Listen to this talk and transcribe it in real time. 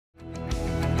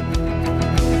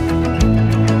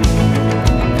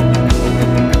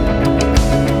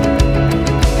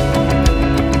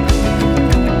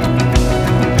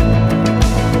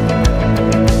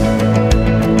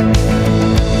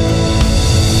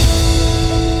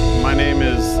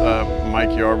Mike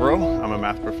Yarbrough. I'm a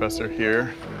math professor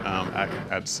here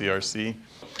at CRC.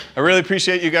 I really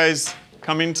appreciate you guys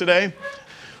coming today.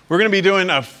 We're going to be doing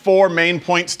 4 main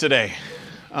points today.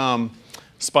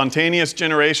 Spontaneous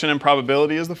generation and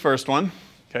probability is the first one.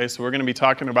 Okay, so we're going to be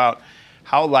talking about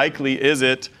how likely is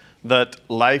it that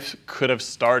life could have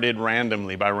started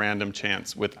randomly by random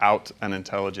chance without an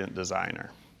intelligent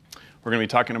designer. We're going to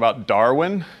be talking about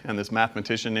Darwin and this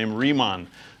mathematician named Riemann.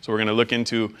 So we're going to look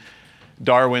into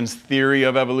Darwin's theory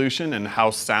of evolution and how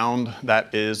sound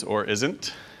that is or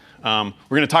isn't. We're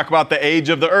going to talk about the age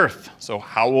of the Earth. So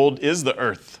how old is the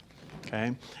Earth?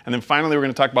 Okay. And then finally, we're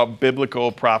going to talk about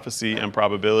biblical prophecy and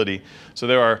probability. So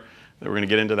we're going to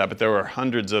get into that, but there were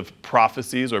hundreds of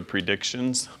prophecies or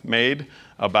predictions made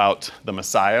about the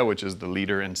Messiah, which is the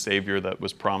leader and savior that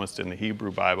was promised in the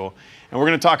Hebrew Bible. And we're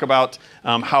going to talk about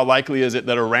how likely is it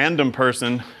that a random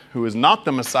person who is not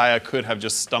the Messiah could have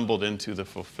just stumbled into the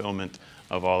fulfillment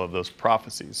of all of those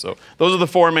prophecies. So those are the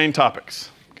 4 main topics.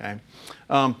 Okay.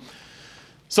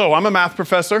 So I'm a math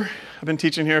professor. I've been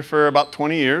teaching here for about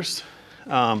 20 years.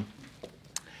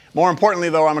 More importantly,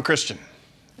 though, I'm a Christian.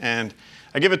 And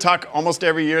I give a talk almost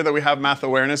every year that we have Math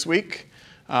Awareness Week.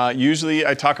 Usually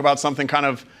I talk about something kind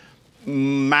of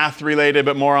math related,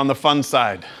 but more on the fun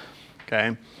side.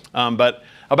 Okay? But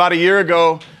about a year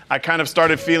ago, I kind of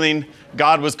started feeling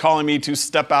God was calling me to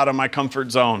step out of my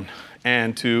comfort zone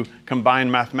and to combine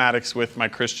mathematics with my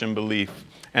Christian belief.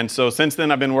 And so since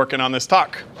then, I've been working on this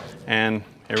talk. And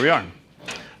here we are.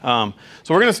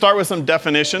 So we're going to start with some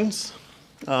definitions.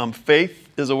 Faith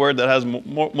is a word that has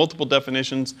multiple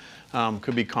definitions.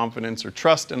 Could be confidence or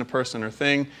trust in a person or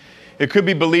thing. It could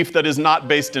be belief that is not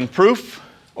based in proof,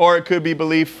 or it could be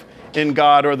belief in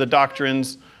God or the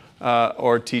doctrines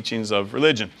or teachings of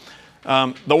religion.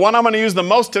 The one I'm going to use the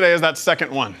most today is that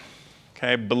second one.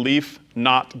 Okay, belief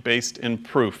not based in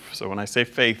proof. So when I say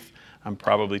faith, I'm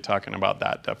probably talking about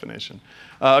that definition.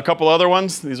 A couple other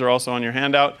ones. These are also on your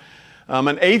handout.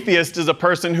 An atheist is a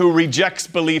person who rejects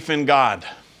belief in God.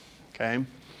 Okay.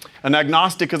 An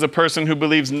agnostic is a person who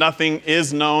believes nothing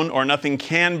is known or nothing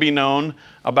can be known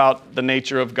about the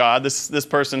nature of God. This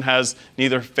person has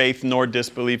neither faith nor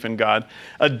disbelief in God.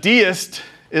 A deist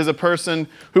is a person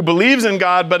who believes in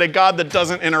God, but a God that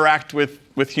doesn't interact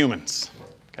with humans.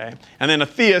 Okay? And then a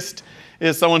theist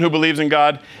is someone who believes in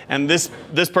God, and this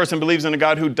person believes in a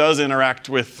God who does interact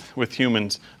with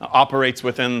humans, operates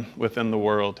within the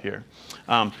world here.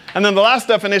 And then the last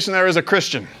definition there is a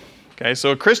Christian. Okay,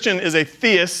 so a Christian is a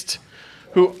theist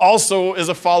who also is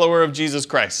a follower of Jesus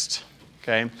Christ.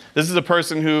 Okay, this is a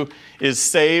person who is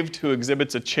saved, who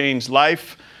exhibits a changed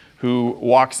life, who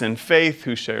walks in faith,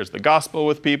 who shares the gospel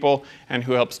with people, and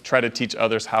who helps try to teach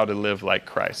others how to live like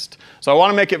Christ. So I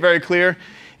want to make it very clear,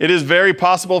 it is very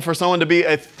possible for someone to be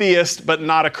a theist but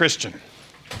not a Christian.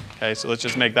 Okay, so let's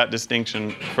just make that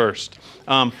distinction first.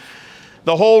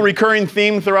 The whole recurring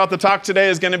theme throughout the talk today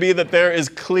is going to be that there is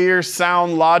clear,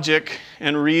 sound logic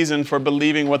and reason for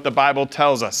believing what the Bible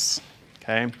tells us.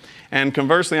 Okay? And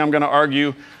conversely, I'm going to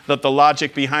argue that the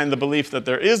logic behind the belief that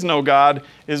there is no God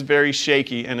is very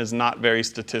shaky and is not very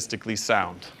statistically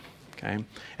sound. Okay?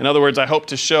 In other words, I hope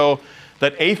to show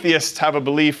that atheists have a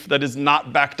belief that is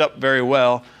not backed up very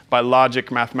well by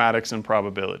logic, mathematics, and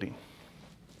probability.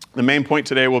 The main point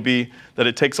today will be that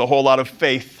it takes a whole lot of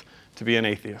faith to be an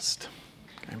atheist.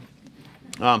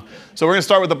 So we're going to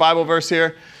start with the Bible verse here.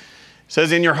 It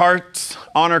says, "In your hearts,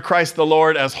 honor Christ the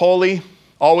Lord as holy,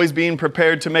 always being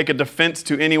prepared to make a defense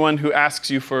to anyone who asks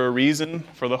you for a reason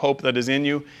for the hope that is in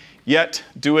you, yet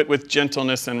do it with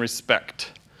gentleness and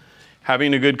respect,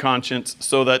 having a good conscience,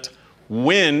 so that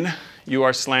when you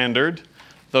are slandered,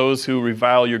 those who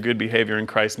revile your good behavior in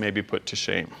Christ may be put to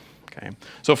shame." Okay.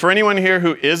 So for anyone here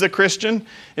who is a Christian,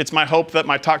 it's my hope that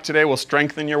my talk today will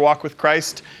strengthen your walk with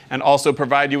Christ and also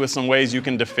provide you with some ways you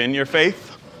can defend your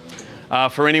faith.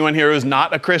 For anyone here who's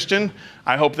not a Christian,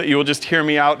 I hope that you will just hear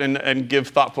me out and give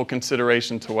thoughtful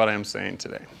consideration to what I'm saying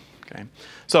today. Okay.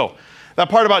 So that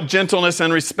part about gentleness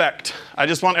and respect, I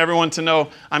just want everyone to know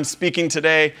I'm speaking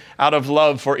today out of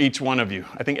love for each one of you.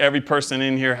 I think every person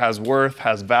in here has worth,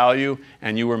 has value,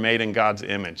 and you were made in God's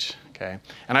image. Okay?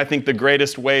 And I think the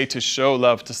greatest way to show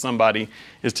love to somebody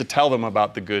is to tell them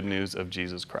about the good news of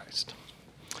Jesus Christ.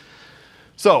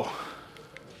 So,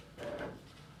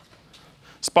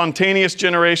 spontaneous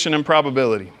generation and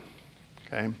probability.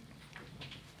 Okay?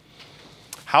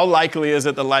 How likely is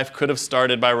it that life could have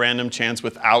started by random chance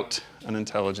without an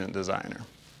intelligent designer?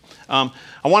 I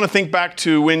want to think back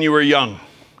to when you were young.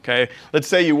 Okay? Let's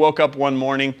say you woke up one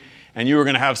morning and you were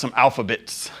going to have some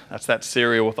alphabets. That's that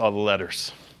cereal with all the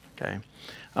letters. Okay?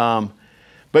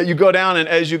 But you go down, and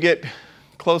as you get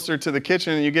closer to the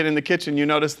kitchen and you get in the kitchen, you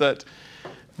notice that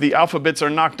the alphabets are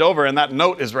knocked over and that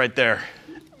note is right there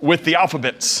with the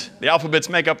alphabets. The alphabets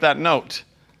make up that note,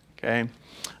 okay?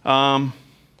 Now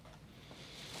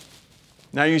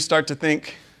you start to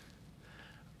think,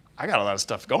 I got a lot of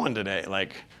stuff going today.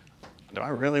 Like, do I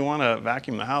really want to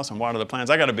vacuum the house and water the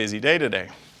plants? I got a busy day today,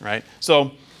 right?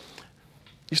 So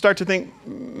you start to think,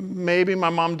 maybe my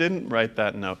mom didn't write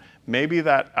that note. Maybe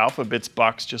that alphabets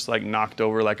box just like knocked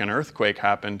over like an earthquake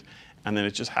happened, and then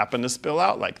it just happened to spill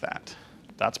out like that.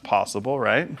 That's possible,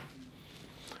 right?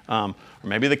 Or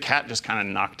maybe the cat just kind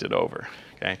of knocked it over,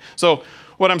 okay? So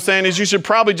what I'm saying is you should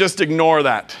probably just ignore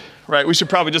that, right? We should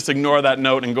probably just ignore that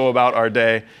note and go about our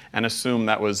day and assume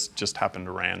that was just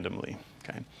happened randomly,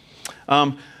 okay?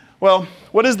 Well,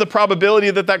 what is the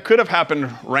probability that that could have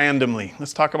happened randomly?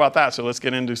 Let's talk about that. So let's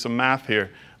get into some math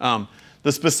here.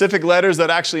 The specific letters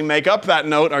that actually make up that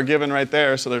note are given right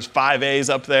there. So there's 5 A's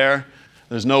up there.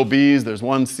 There's no B's. There's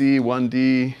 1 C, 1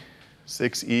 D,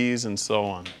 6 E's, and so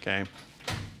on, okay?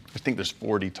 I think there's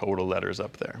 40 total letters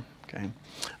up there, okay?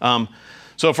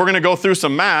 So if we're going to go through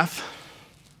some math,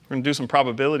 we're going to do some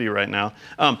probability right now.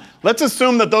 Let's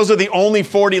assume that those are the only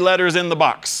 40 letters in the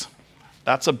box.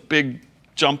 That's a big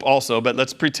jump also, but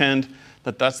let's pretend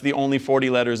that that's the only 40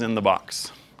 letters in the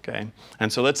box, okay?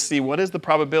 And so let's see, what is the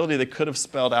probability they could have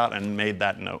spelled out and made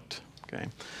that note, okay?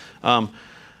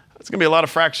 It's going to be a lot of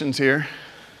fractions here,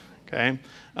 okay?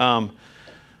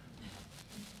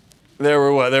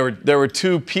 There were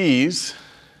 2 P's,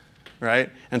 right?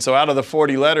 And so out of the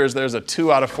 40 letters, there's a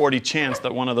 2 out of 40 chance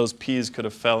that one of those P's could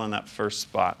have fell in that first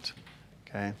spot,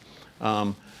 okay?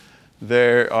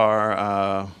 There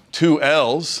are 2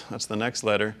 L's, that's the next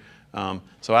letter.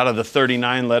 So out of the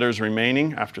 39 letters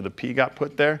remaining after the P got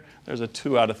put there, there's a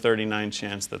 2 out of 39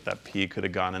 chance that that P could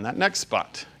have gone in that next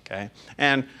spot, okay?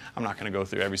 And I'm not going to go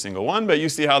through every single one, but you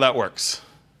see how that works,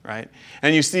 right?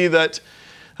 And you see that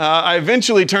I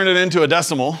eventually turned it into a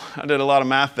decimal. I did a lot of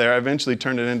math there. I eventually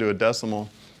turned it into a decimal.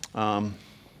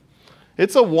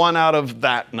 It's a 1 out of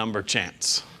that number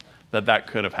chance that that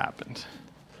could have happened,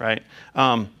 right?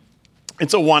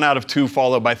 It's a 1 out of 2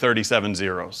 followed by 37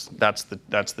 zeros. That's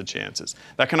the chances.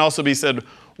 That can also be said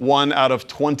 1 out of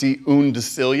 20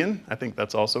 undecillion. I think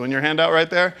that's also in your handout right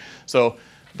there. So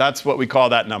that's what we call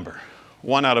that number,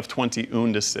 1 out of 20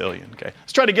 undecillion. Okay.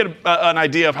 Let's try to get an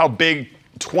idea of how big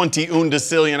 20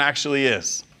 undecillion actually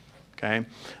is. Okay.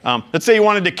 Let's say you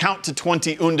wanted to count to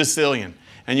 20 undecillion,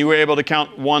 and you were able to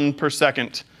count 1 per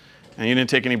second, and you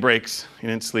didn't take any breaks, you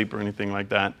didn't sleep or anything like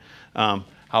that. How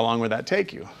long would that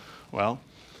take you? Well,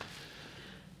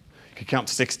 you could count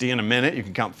 60 in a minute. You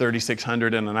can count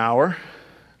 3,600 in an hour,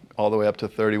 all the way up to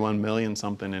 31 million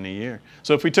something in a year.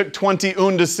 So if we took 20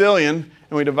 undecillion and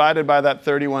we divided by that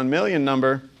 31 million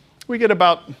number, we get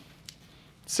about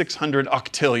 600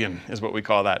 octillion is what we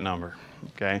call that number.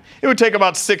 Okay? It would take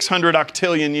about 600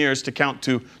 octillion years to count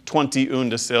to 20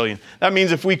 undecillion. That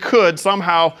means if we could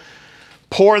somehow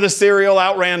pour the cereal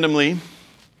out randomly,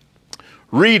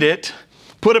 read it,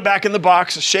 put it back in the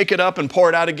box, shake it up, and pour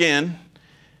it out again,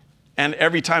 and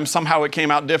every time somehow it came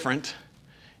out different,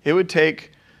 it would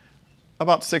take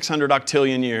about 600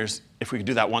 octillion years. If we could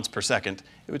do that once per second,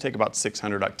 it would take about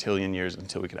 600 octillion years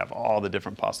until we could have all the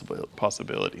different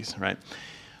possibilities, right?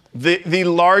 The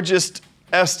largest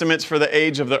estimates for the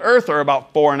age of the Earth are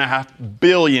about 4.5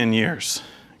 billion years,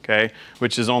 okay?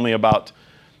 Which is only about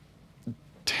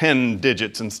 10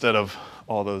 digits instead of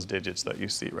all those digits that you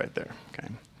see right there, okay?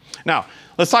 Now,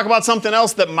 let's talk about something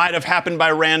else that might have happened by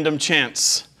random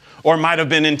chance or might have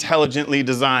been intelligently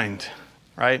designed,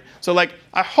 right? So like,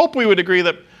 I hope we would agree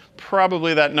that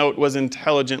probably that note was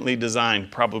intelligently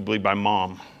designed, probably by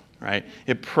mom, right?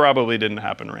 It probably didn't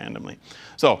happen randomly.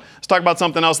 So let's talk about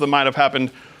something else that might have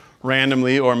happened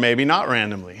randomly or maybe not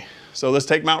randomly. So let's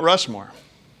take Mount Rushmore.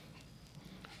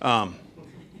 Hold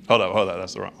up,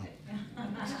 that's the wrong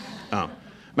one.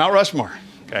 Mount Rushmore,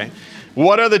 okay?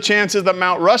 What are the chances that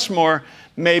Mount Rushmore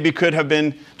maybe could have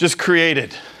been just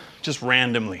created, just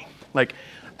randomly? Like,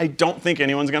 I don't think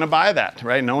anyone's going to buy that,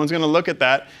 right? No one's going to look at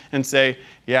that and say,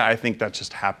 yeah, I think that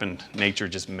just happened. Nature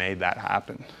just made that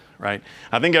happen, right?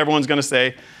 I think everyone's going to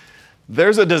say,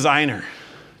 there's a designer.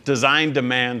 Design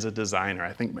demands a designer.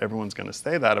 I think everyone's going to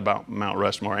say that about Mount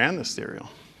Rushmore and the cereal,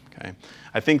 okay?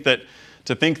 I think that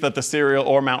to think that the cereal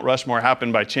or Mount Rushmore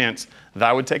happened by chance,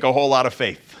 that would take a whole lot of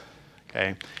faith,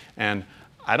 okay? And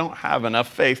I don't have enough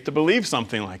faith to believe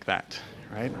something like that,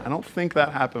 right? I don't think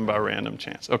that happened by random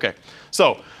chance. Okay,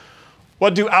 so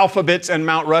what do alphabets and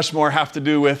Mount Rushmore have to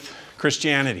do with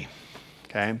Christianity?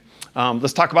 Okay,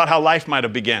 let's talk about how life might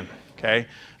have begun, okay?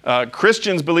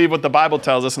 Christians believe what the Bible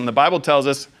tells us, and the Bible tells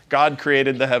us God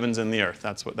created the heavens and the earth.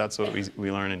 That's what we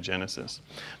learn in Genesis.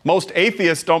 Most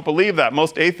atheists don't believe that.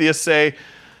 Most atheists say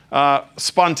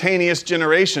spontaneous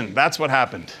generation. That's what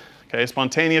happened. Okay,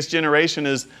 spontaneous generation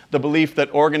is the belief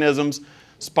that organisms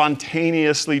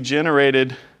spontaneously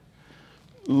generated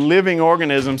living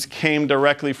organisms came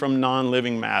directly from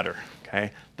non-living matter.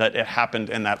 Okay, that it happened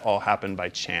and that all happened by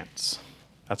chance.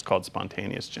 That's called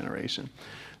spontaneous generation.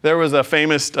 There was a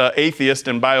famous atheist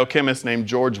and biochemist named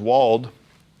George Wald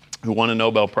who won a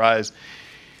Nobel Prize.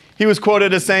 He was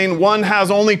quoted as saying, "One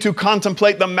has only to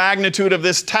contemplate the magnitude of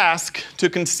this task to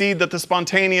concede that the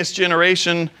spontaneous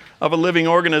generation of a living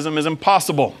organism is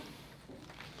impossible.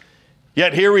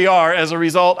 Yet here we are as a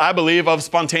result, I believe, of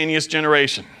spontaneous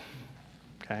generation."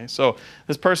 Okay, so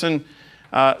this person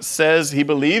says he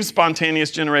believes spontaneous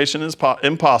generation is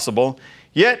impossible,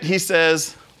 yet he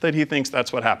says that he thinks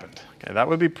that's what happened. Okay, that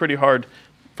would be pretty hard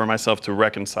for myself to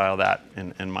reconcile that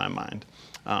in my mind.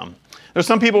 There's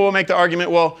some people who will make the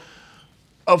argument, well,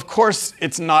 of course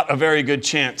it's not a very good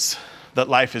chance that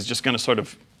life is just going to sort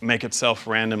of make itself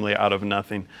randomly out of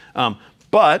nothing.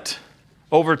 But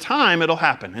over time, it'll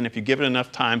happen. And if you give it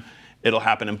enough time, it'll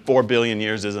happen. And 4 billion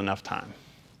years is enough time.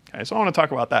 Okay, so I want to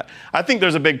talk about that. I think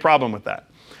there's a big problem with that.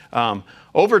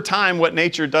 Over time, what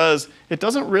nature does, it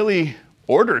doesn't really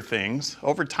order things.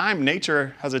 Over time,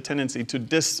 nature has a tendency to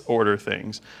disorder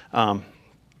things.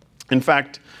 In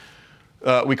fact,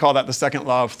 we call that the second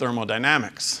law of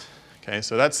thermodynamics. Okay,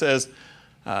 so that says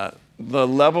the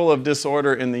level of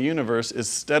disorder in the universe is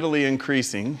steadily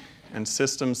increasing, and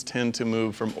systems tend to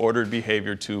move from ordered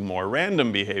behavior to more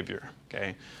random behavior.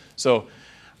 Okay, so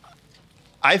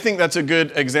I think that's a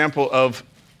good example of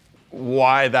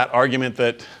why that argument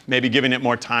that maybe giving it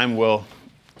more time will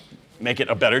make it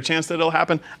a better chance that it'll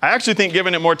happen. I actually think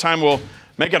giving it more time will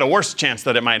make it a worse chance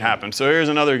that it might happen. So here's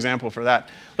another example for that.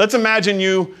 Let's imagine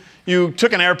you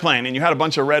took an airplane and you had a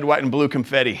bunch of red, white, and blue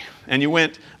confetti, and you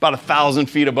went about 1,000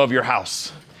 feet above your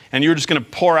house, and you were just going to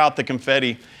pour out the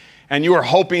confetti, and you were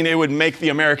hoping it would make the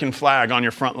American flag on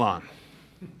your front lawn.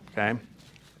 Okay?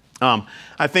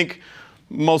 I think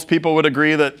most people would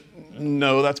agree that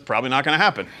no, that's probably not going to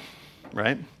happen,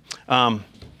 right?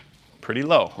 Pretty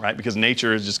low, right? Because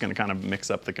nature is just going to kind of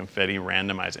mix up the confetti,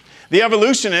 randomize it. The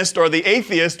evolutionist or the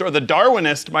atheist or the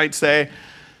Darwinist might say,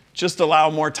 just allow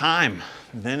more time,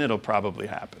 then it'll probably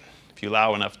happen, if you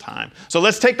allow enough time. So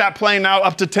let's take that plane now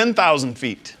up to 10,000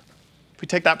 feet. If we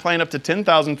take that plane up to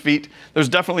 10,000 feet, there's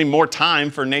definitely more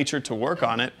time for nature to work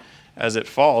on it as it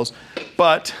falls.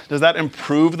 But does that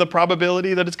improve the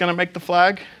probability that it's going to make the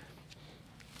flag?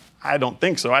 I don't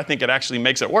think so. I think it actually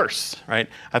makes it worse, right?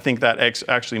 I think that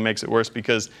actually makes it worse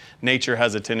because nature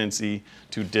has a tendency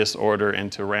to disorder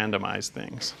and to randomize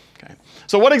things. Okay.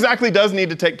 So what exactly does need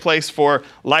to take place for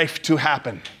life to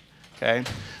happen? Okay.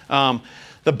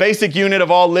 The basic unit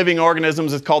of all living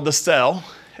organisms is called the cell,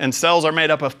 and cells are made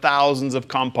up of thousands of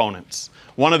components.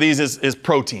 One of these is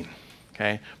protein.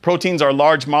 Okay. Proteins are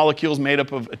large molecules made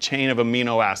up of a chain of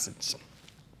amino acids.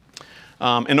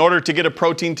 In order to get a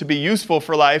protein to be useful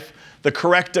for life, the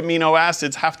correct amino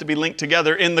acids have to be linked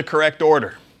together in the correct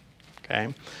order.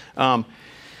 Okay?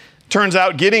 Turns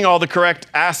out getting all the correct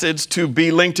acids to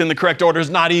be linked in the correct order is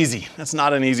not easy. That's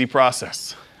not an easy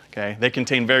process. Okay? They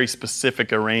contain very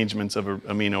specific arrangements of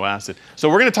amino acid. So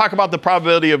we're going to talk about the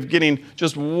probability of getting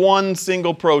just one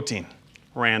single protein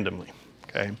randomly.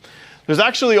 Okay? There's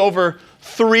actually over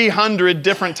 300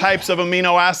 different types of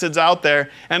amino acids out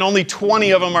there, and only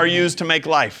 20 of them are used to make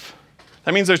life.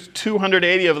 That means there's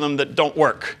 280 of them that don't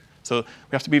work. So we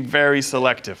have to be very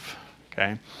selective.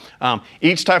 Okay?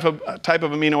 Each type of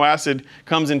amino acid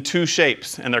comes in two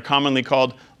shapes, and they're commonly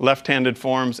called left-handed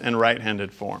forms and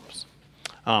right-handed forms.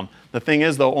 The thing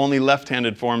is, though, only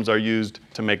left-handed forms are used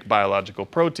to make biological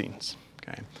proteins.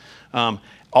 Okay?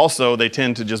 Also, they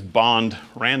tend to just bond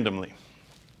randomly.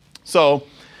 So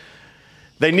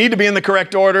they need to be in the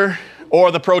correct order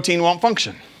or the protein won't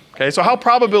function. Okay, so how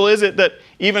probable is it that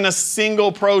even a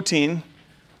single protein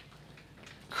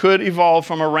could evolve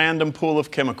from a random pool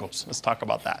of chemicals? Let's talk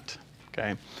about that.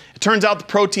 Okay. It turns out the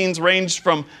proteins range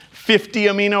from 50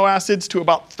 amino acids to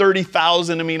about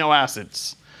 30,000 amino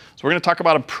acids. So we're going to talk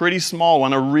about a pretty small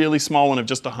one, a really small one of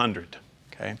just 100.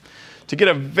 Okay. To get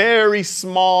a very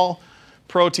small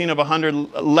protein of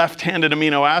 100 left-handed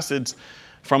amino acids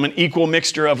from an equal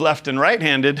mixture of left and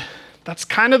right-handed, that's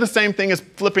kind of the same thing as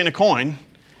flipping a coin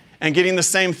and getting the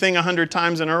same thing 100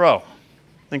 times in a row.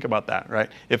 Think about that, right?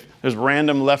 If there's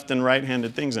random left and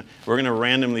right-handed things, we're going to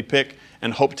randomly pick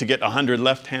and hope to get 100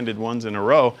 left-handed ones in a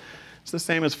row. It's the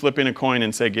same as flipping a coin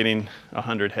and, say, getting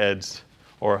 100 heads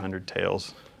or 100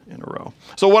 tails in a row.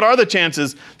 So what are the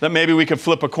chances that maybe we could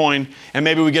flip a coin and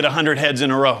maybe we get 100 heads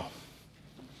in a row?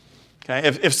 Okay,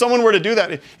 if someone were to do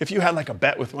that, if you had like a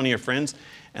bet with one of your friends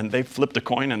and they flipped a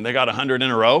coin and they got 100 in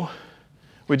a row,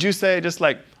 would you say just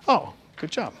like, oh,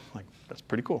 good job, like that's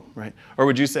pretty cool, right? Or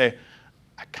would you say,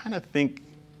 I kind of think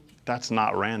that's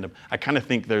not random. I kind of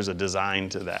think there's a design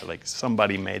to that, like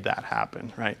somebody made that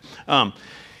happen, right?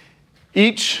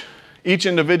 Each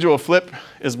individual flip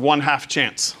is 1/2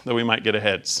 chance that we might get a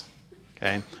heads,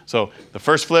 okay? So the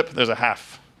first flip, there's a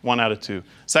half. 1 out of 2.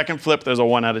 Second flip, there's a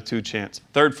 1 out of 2 chance.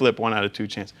 Third flip, 1 out of 2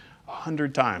 chance.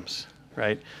 100 times,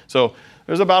 right? So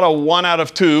there's about a 1 out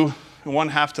of 2,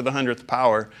 1/2 to the 100th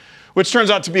power, which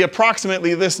turns out to be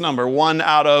approximately this number, 1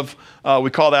 out of, we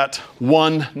call that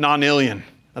 1 nonillion.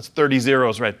 That's 30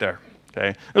 zeros right there,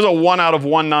 okay? There's a 1 out of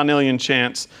 1 nonillion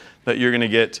chance that you're going to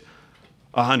get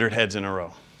 100 heads in a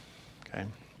row, okay?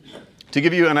 To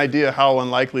give you an idea how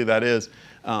unlikely that is,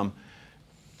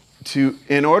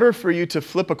 in order for you to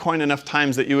flip a coin enough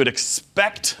times that you would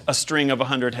expect a string of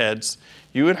 100 heads,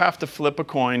 you would have to flip a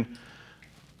coin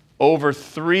over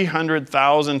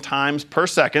 300,000 times per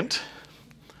second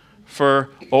for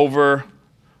over,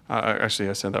 actually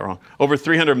I said that wrong, over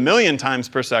 300 million times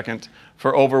per second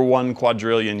for over 1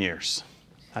 quadrillion years.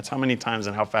 That's how many times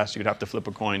and how fast you'd have to flip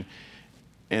a coin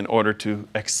in order to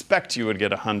expect you would get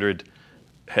 100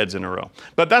 heads in a row.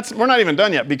 But we're not even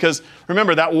done yet, because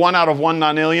remember that 1 out of 1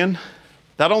 nonillion,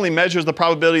 that only measures the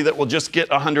probability that we'll just get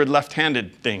 100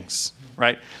 left-handed things,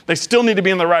 right? They still need to be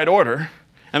in the right order,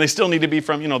 and they still need to be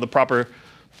from, the proper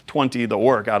 20 that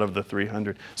work out of the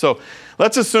 300. So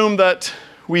let's assume that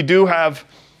we do have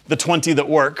the 20 that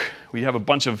work. We have a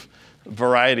bunch of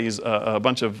varieties, a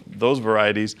bunch of those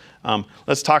varieties.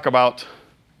 Let's talk about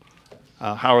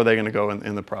how are they going to go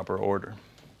in the proper order,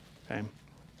 okay?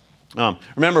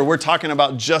 Remember, we're talking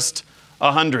about just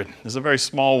 100. This is a very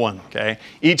small one, okay?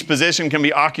 Each position can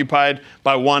be occupied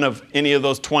by one of any of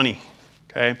those 20,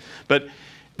 okay? But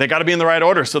they got to be in the right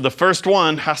order. So the first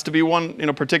one has to be one,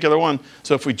 particular one.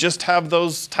 So if we just have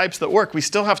those types that work, we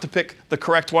still have to pick the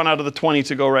correct one out of the 20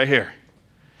 to go right here.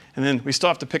 And then we still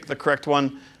have to pick the correct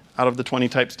one out of the 20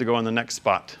 types to go in the next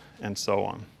spot, and so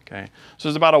on, okay? So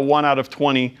there's about a 1 out of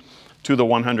 20 to the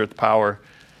 100th power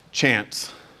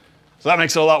chance. So that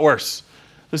makes it a lot worse.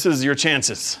 This is your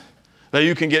chances that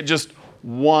you can get just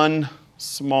one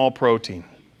small protein,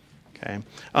 okay?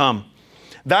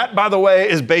 That, by the way,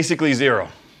 is basically 0,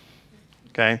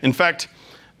 okay? In fact,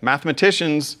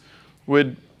 mathematicians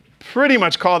would pretty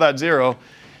much call that 0.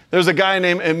 There's a guy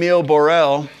named Emile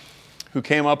Borel who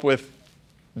came up with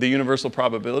the universal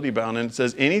probability bound, and it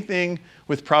says anything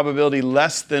with probability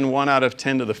less than 1 out of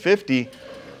 10 to the 50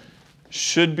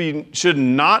 should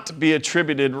not be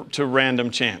attributed to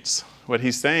random chance. What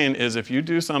he's saying is if you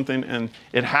do something and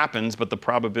it happens, but the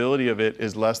probability of it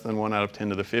is less than 1 out of 10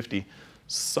 to the 50,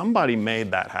 somebody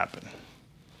made that happen.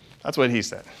 That's what he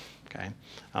said, okay?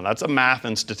 That's a math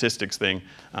and statistics thing.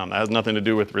 That has nothing to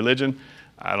do with religion.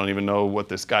 I don't even know what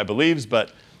this guy believes,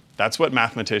 but that's what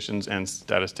mathematicians and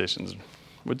statisticians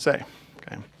would say,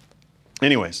 okay?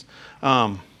 Anyways,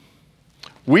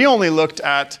 we only looked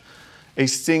at a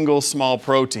single small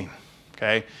protein,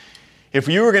 okay? If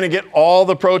you were going to get all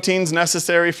the proteins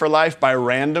necessary for life by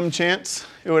random chance,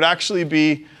 it would actually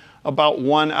be about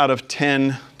 1 out of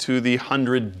 10 to the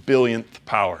 100 billionth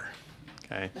power,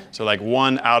 okay? So like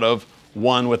 1 out of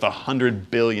 1 with 100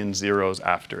 billion zeros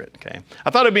after it, okay?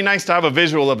 I thought it'd be nice to have a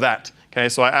visual of that, okay?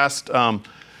 So I asked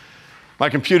my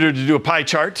computer to do a pie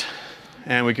chart,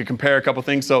 and we could compare a couple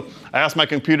things. So I asked my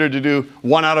computer to do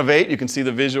 1 out of 8. You can see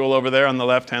the visual over there on the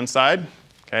left-hand side.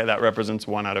 Okay, that represents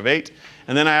 1 out of 8.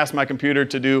 And then I asked my computer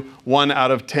to do 1 out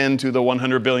of 10 to the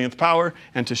 100 billionth power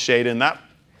and to shade in that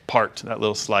part, that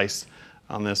little slice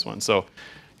on this one. So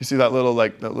you see that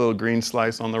little green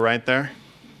slice on the right there?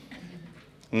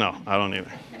 No, I don't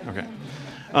either.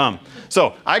 Okay.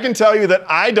 So I can tell you that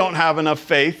I don't have enough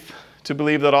faith to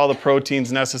believe that all the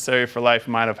proteins necessary for life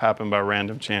might have happened by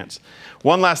random chance.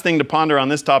 One last thing to ponder on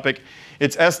this topic.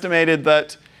 It's estimated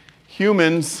that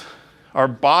humans, our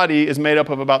body is made up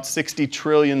of about 60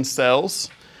 trillion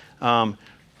cells.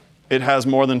 It has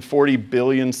more than 40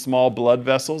 billion small blood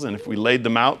vessels, and if we laid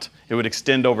them out, it would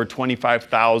extend over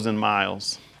 25,000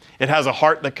 miles. It has a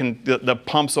heart that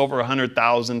pumps over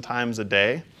 100,000 times a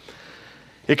day.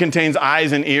 It contains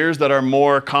eyes and ears that are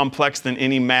more complex than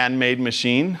any man-made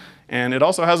machine. And it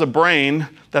also has a brain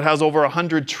that has over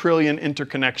 100 trillion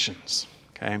interconnections,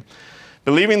 okay?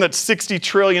 Believing that 60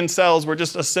 trillion cells were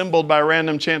just assembled by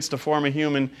random chance to form a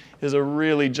human is a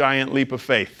really giant leap of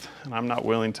faith. And I'm not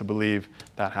willing to believe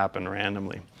that happened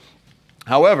randomly.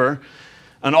 However,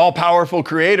 an all-powerful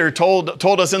creator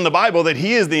told us in the Bible that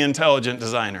he is the intelligent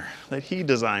designer, that he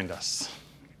designed us.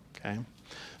 Okay?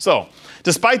 So,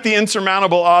 despite the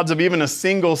insurmountable odds of even a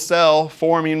single cell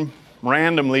forming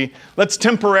randomly, let's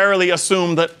temporarily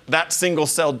assume that that single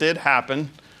cell did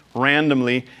happen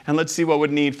randomly, and let's see what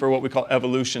would need for what we call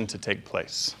evolution to take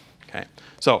place. Okay?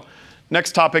 So,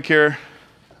 next topic here,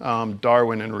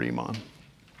 Darwin and Riemann.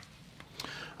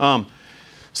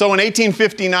 So in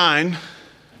 1859,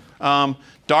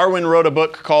 Darwin wrote a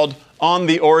book called On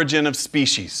the Origin of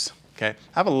Species. Okay?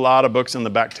 I have a lot of books in the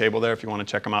back table there if you want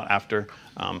to check them out after.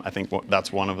 I think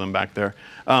that's one of them back there.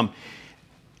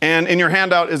 And in your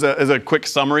handout is a quick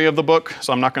summary of the book,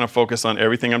 so I'm not going to focus on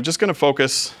everything. I'm just going to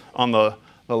focus on the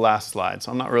last slide.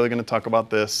 So I'm not really going to talk about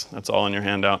this. That's all in your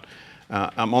handout.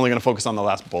 I'm only going to focus on the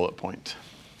last bullet point.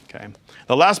 Okay?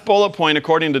 The last bullet point,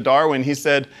 according to Darwin, he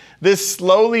said, this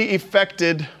slowly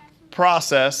effected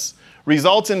process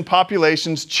results in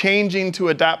populations changing to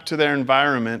adapt to their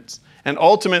environments, and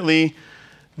ultimately,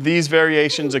 these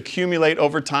variations accumulate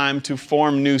over time to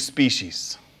form new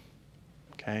species.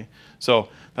 Okay? So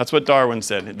that's what Darwin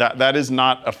said. That is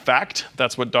not a fact.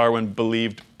 That's what Darwin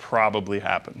believed probably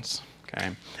happens.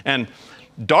 Okay? And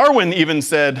Darwin even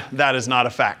said that is not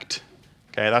a fact.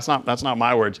 Okay? That's not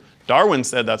my words. Darwin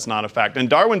said that's not a fact. And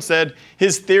Darwin said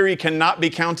his theory cannot be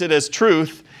counted as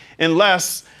truth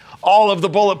unless all of the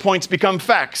bullet points become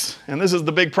facts. And this is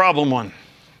the big problem one.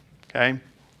 Okay?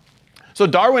 So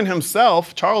Darwin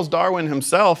himself, Charles Darwin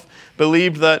himself,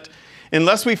 believed that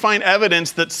unless we find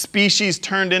evidence that species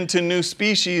turned into new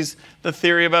species, the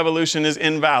theory of evolution is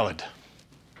invalid.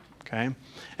 Okay?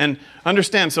 And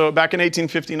understand, so back in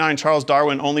 1859, Charles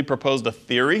Darwin only proposed a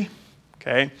theory.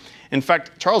 Okay? In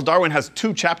fact, Charles Darwin has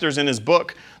 2 chapters in his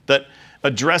book that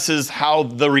addresses how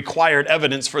the required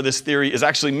evidence for this theory is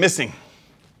actually missing.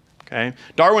 Okay?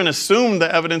 Darwin assumed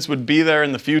the evidence would be there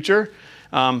in the future.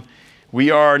 We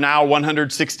are now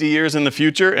 160 years in the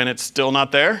future, and it's still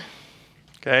not there.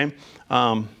 Okay?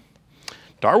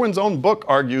 Darwin's own book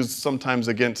argues sometimes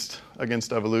against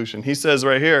evolution. He says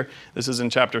right here, this is in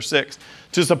chapter 6,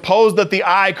 to suppose that the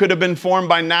eye could have been formed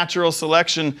by natural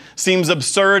selection seems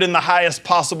absurd in the highest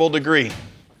possible degree.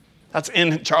 That's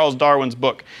in Charles Darwin's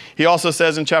book. He also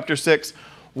says in chapter 6,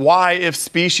 why, if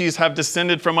species have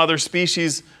descended from other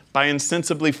species by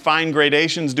insensibly fine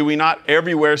gradations, do we not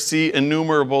everywhere see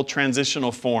innumerable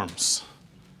transitional forms?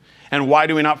 And why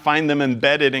do we not find them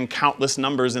embedded in countless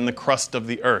numbers in the crust of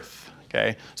the earth?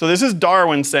 Okay? So this is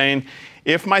Darwin saying,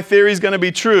 if my theory is going to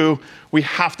be true, we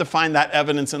have to find that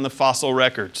evidence in the fossil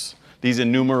records, these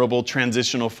innumerable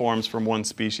transitional forms from one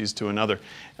species to another.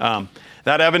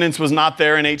 That evidence was not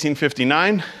there in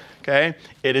 1859. Okay?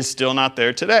 It is still not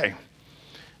there today.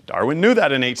 Darwin knew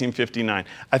that in 1859.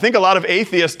 I think a lot of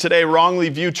atheists today wrongly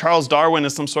view Charles Darwin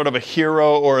as some sort of a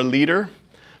hero or a leader.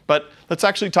 But let's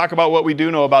actually talk about what we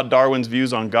do know about Darwin's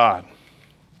views on God.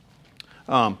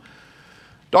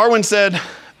 Darwin said,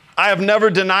 I have never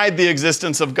denied the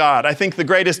existence of God. I think the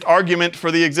greatest argument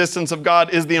for the existence of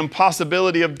God is the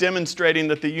impossibility of demonstrating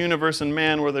that the universe and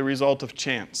man were the result of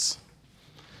chance.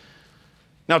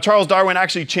 Now, Charles Darwin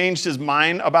actually changed his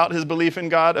mind about his belief in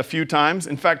God a few times.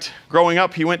 In fact, growing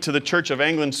up, he went to the Church of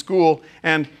England school,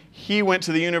 and he went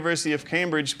to the University of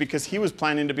Cambridge because he was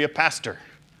planning to be a pastor.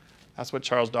 That's what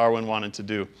Charles Darwin wanted to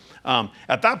do.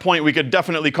 At that point, we could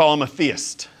definitely call him a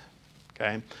theist.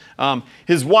 Okay?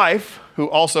 His wife, who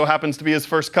also happens to be his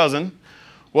first cousin,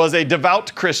 was a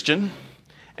devout Christian.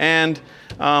 And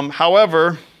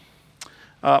however,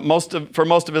 for most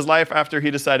of his life after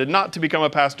he decided not to become a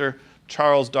pastor,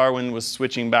 Charles Darwin was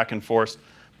switching back and forth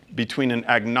between an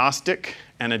agnostic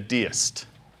and a deist.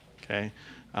 Okay?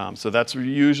 So that's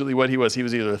usually what he was. He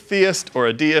was either a theist or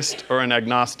a deist or an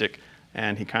agnostic.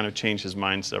 And he kind of changed his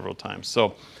mind several times.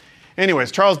 So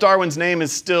anyways, Charles Darwin's name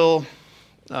is still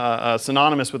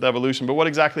synonymous with evolution. But what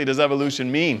exactly does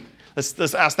evolution mean?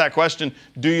 Let's ask that question.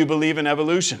 Do you believe in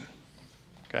evolution?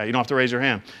 Okay, you don't have to raise your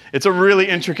hand. It's a really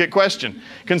intricate question.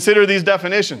 Consider these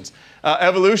definitions.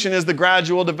 Evolution is the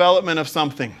gradual development of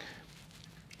something.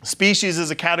 Species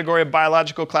is a category of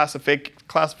biological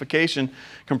classification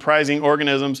comprising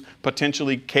organisms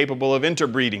potentially capable of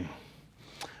interbreeding.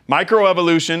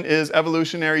 Microevolution is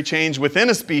evolutionary change within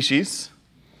a species.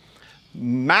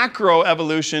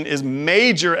 Macroevolution is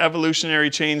major evolutionary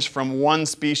change from one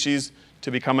species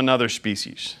to become another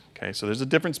species. Okay, so there's a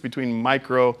difference between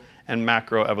micro and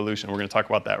macroevolution. We're going to talk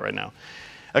about that right now.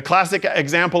 A classic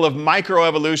example of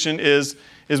microevolution is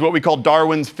what we call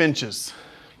Darwin's finches.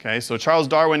 Okay, so Charles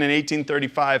Darwin in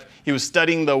 1835, he was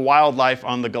studying the wildlife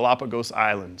on the Galapagos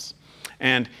Islands.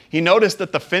 And he noticed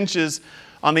that the finches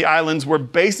on the islands were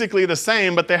basically the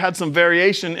same, but they had some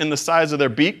variation in the size of their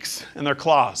beaks and their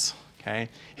claws. Okay?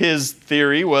 His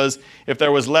theory was if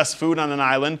there was less food on an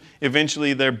island,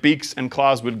 eventually their beaks and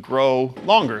claws would grow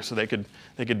longer so they could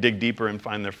dig deeper and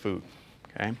find their food.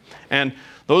 Okay? And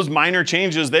those minor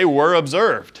changes, they were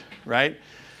observed, right?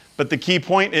 But the key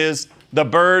point is the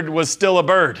bird was still a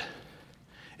bird.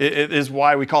 It is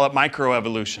why we call it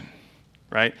microevolution,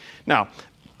 right? Now,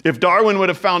 if Darwin would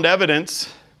have found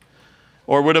evidence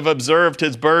or would have observed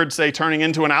his bird, say, turning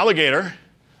into an alligator,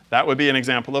 that would be an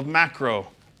example of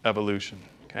macroevolution.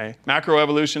 Okay?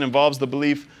 Macroevolution involves the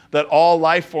belief that all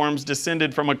life forms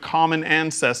descended from a common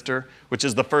ancestor, which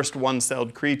is the first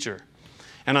one-celled creature.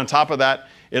 And on top of that,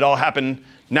 it all happened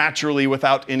naturally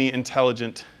without any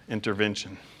intelligent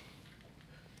intervention.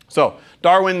 So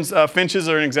Darwin's finches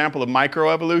are an example of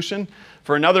microevolution.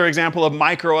 For another example of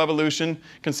microevolution,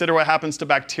 consider what happens to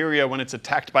bacteria when it's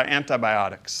attacked by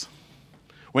antibiotics.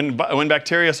 When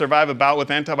bacteria survive a bout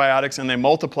with antibiotics and they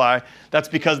multiply, that's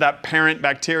because that parent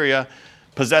bacteria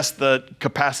possessed the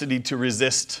capacity to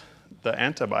resist the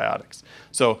antibiotics.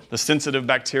 So the sensitive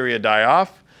bacteria die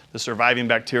off, the surviving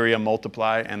bacteria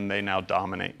multiply, and they now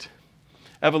dominate.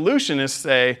 Evolutionists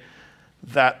say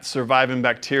that surviving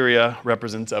bacteria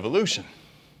represents evolution.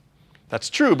 That's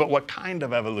true, but what kind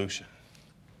of evolution,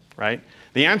 right?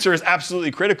 The answer is absolutely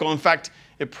critical. In fact,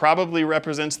 it probably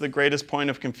represents the greatest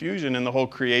point of confusion in the whole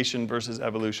creation versus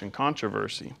evolution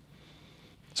controversy.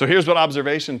 So here's what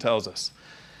observation tells us.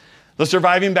 The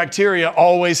surviving bacteria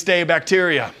always stay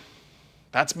bacteria.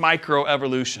 That's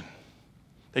microevolution.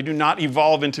 They do not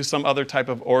evolve into some other type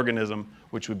of organism,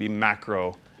 which would be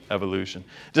macroevolution.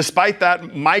 Despite that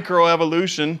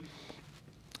microevolution,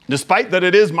 despite that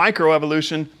it is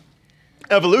microevolution,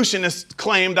 evolutionists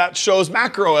claim that shows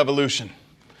macroevolution.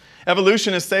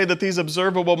 Evolutionists say that these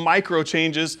observable micro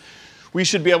changes, we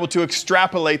should be able to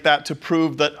extrapolate that to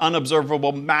prove that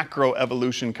unobservable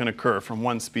macroevolution can occur from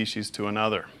one species to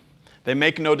another. They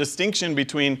make no distinction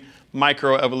between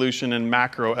microevolution and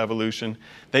macroevolution.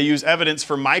 They use evidence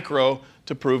for micro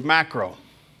to prove macro.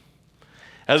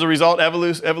 As a result,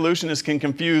 evolutionists can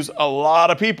confuse a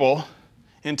lot of people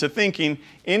into thinking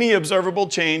any observable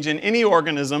change in any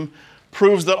organism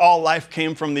proves that all life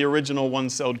came from the original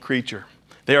one-celled creature.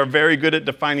 They are very good at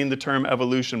defining the term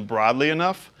evolution broadly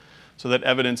enough so that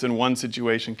evidence in one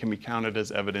situation can be counted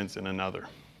as evidence in another.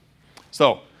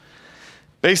 So,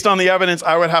 based on the evidence,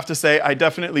 I would have to say I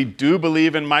definitely do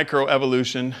believe in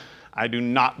microevolution. I do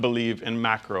not believe in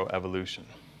macroevolution.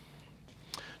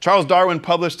 Charles Darwin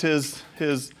published his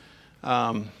theory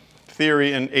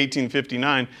in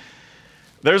 1859.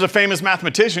 There's a famous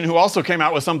mathematician who also came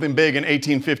out with something big in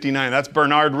 1859. That's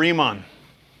Bernard Riemann.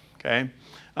 Okay?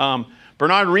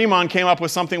 Bernard Riemann came up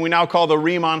with something we now call the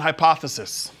Riemann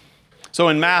hypothesis. So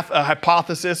in math, a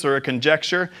hypothesis or a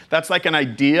conjecture, that's like an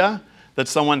idea that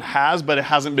someone has, but it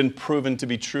hasn't been proven to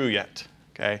be true yet.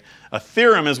 Okay? A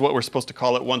theorem is what we're supposed to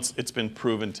call it once it's been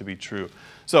proven to be true.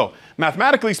 So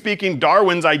mathematically speaking,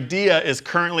 Darwin's idea is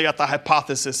currently at the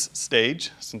hypothesis stage,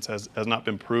 since it has not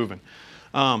been proven.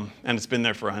 And it's been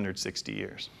there for 160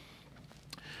 years.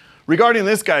 Regarding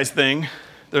this guy's thing,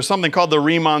 there's something called the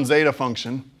Riemann zeta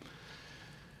function.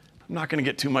 I'm not going to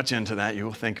get too much into that. You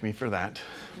will thank me for that.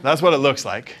 That's what it looks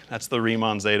like. That's the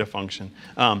Riemann zeta function.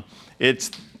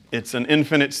 It's an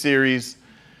infinite series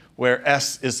where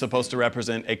S is supposed to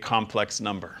represent a complex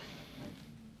number.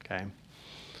 Okay?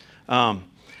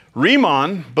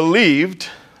 Riemann believed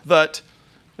that,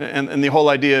 and the whole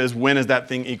idea is when is that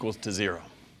thing equals to 0?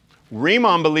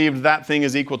 Riemann believed that thing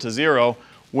is equal to 0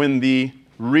 when the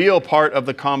real part of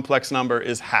the complex number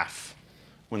is half.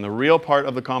 When the real part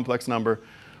of the complex number,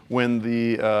 when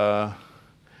the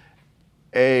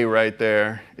A right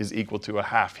there is equal to a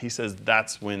half. He says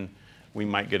that's when we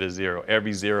might get a 0.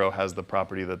 Every 0 has the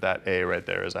property that that A right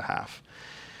there is a half.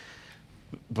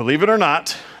 Believe it or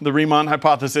not, the Riemann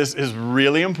hypothesis is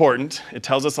really important. It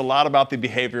tells us a lot about the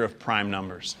behavior of prime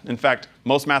numbers. In fact,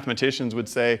 most mathematicians would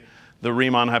say the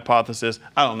Riemann hypothesis,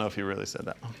 I don't know if he really said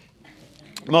that.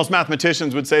 Most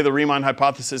mathematicians would say the Riemann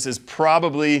hypothesis is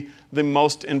probably the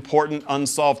most important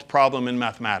unsolved problem in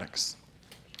mathematics.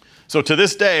 So to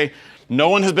this day, no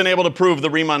one has been able to prove the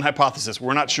Riemann hypothesis.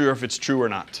 We're not sure if it's true or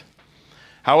not.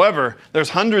 However, there's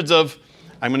hundreds of,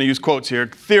 I'm going to use quotes here,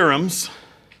 theorems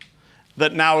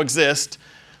that now exist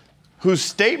whose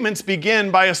statements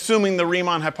begin by assuming the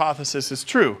Riemann hypothesis is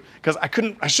true. Because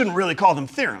I shouldn't really call them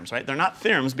theorems, right? They're not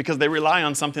theorems because they rely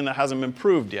on something that hasn't been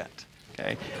proved yet.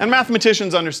 Okay? And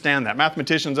mathematicians understand that.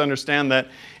 Mathematicians understand that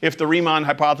if the Riemann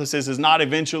hypothesis is not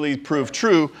eventually proved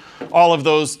true, all of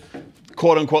those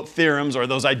quote-unquote theorems or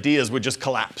those ideas would just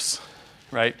collapse.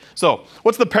 right? So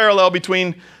what's the parallel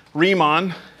between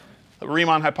Riemann, the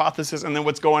Riemann hypothesis, and then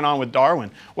what's going on with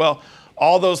Darwin? Well,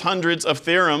 all those hundreds of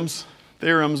theorems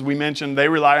we mentioned, they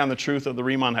rely on the truth of the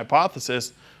Riemann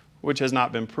hypothesis, which has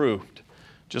not been proved.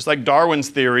 Just like Darwin's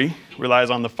theory relies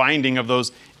on the finding of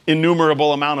those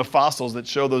innumerable amount of fossils that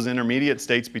show those intermediate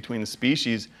states between the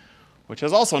species, which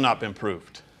has also not been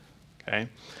proved. Okay?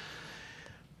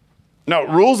 Now,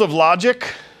 rules of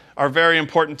logic are very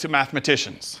important to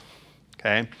mathematicians.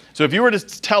 Okay? So if you were to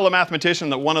tell a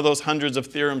mathematician that one of those hundreds of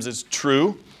theorems is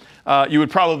true, you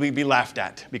would probably be laughed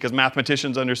at, because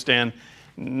mathematicians understand,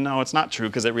 no, it's not true,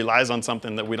 because it relies on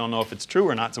something that we don't know if it's true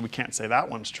or not, so we can't say that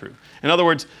one's true. In other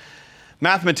words,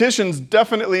 mathematicians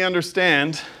definitely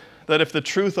understand that if the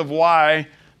truth of y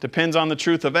depends on the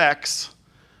truth of x,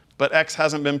 but x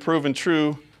hasn't been proven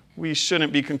true, we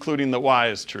shouldn't be concluding that y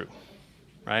is true,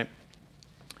 right?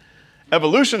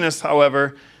 Evolutionists,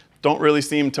 however, don't really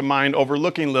seem to mind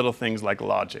overlooking little things like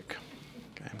logic.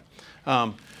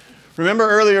 Okay. Remember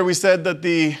earlier we said that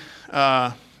the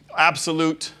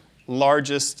absolute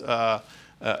largest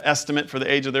estimate for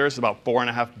the age of the Earth is about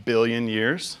 4.5 billion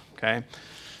years. Okay?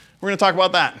 We're going to talk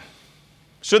about that.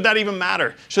 Should that even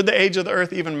matter? Should the age of the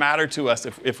Earth even matter to us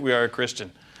if we are a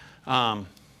Christian?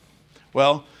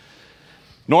 Well,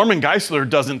 Norman Geisler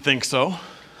doesn't think so.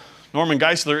 Norman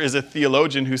Geisler is a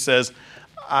theologian who says,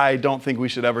 I don't think we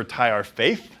should ever tie our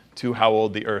faith to how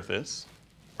old the Earth is.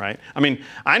 Right? I mean,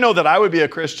 I know that I would be a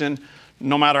Christian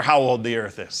no matter how old the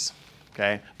Earth is.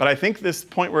 Okay? But I think this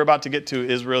point we're about to get to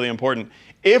is really important.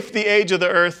 If the age of the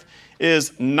Earth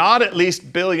is not at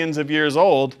least billions of years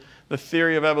old, the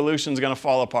theory of evolution is going to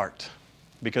fall apart,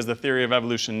 because the theory of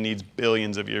evolution needs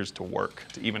billions of years to work,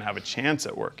 to even have a chance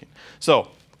at working. So,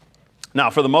 now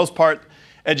for the most part,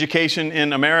 education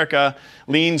in America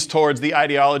leans towards the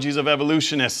ideologies of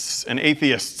evolutionists and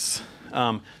atheists.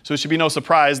 So it should be no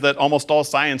surprise that almost all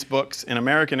science books in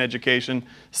American education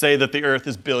say that the Earth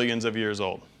is billions of years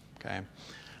old. Okay?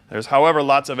 There's, however,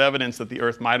 lots of evidence that the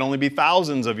Earth might only be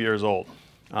thousands of years old.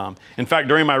 In fact,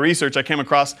 during my research, I came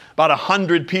across about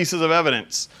 100 pieces of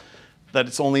evidence that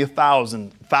it's only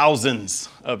thousands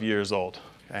of years old.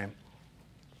 Okay?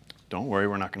 Don't worry,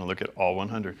 we're not going to look at all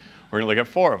 100. We're going to look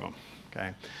at 4 of them.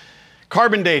 Okay?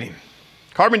 Carbon dating.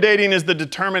 Carbon dating is the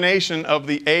determination of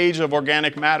the age of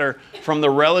organic matter from the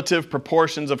relative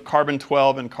proportions of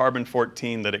carbon-12 and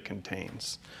carbon-14 that it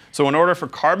contains. So in order for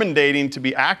carbon dating to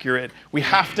be accurate, we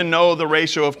have to know the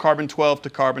ratio of carbon-12 to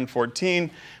carbon-14.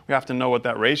 We have to know what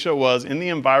that ratio was in the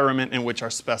environment in which our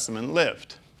specimen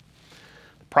lived.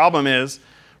 The problem is,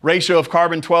 ratio of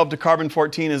carbon-12 to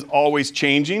carbon-14 is always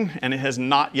changing, and it has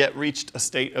not yet reached a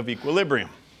state of equilibrium.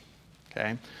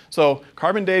 Okay? So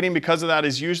carbon dating, because of that,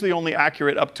 is usually only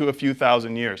accurate up to a few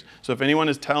thousand years. So if anyone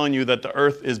is telling you that the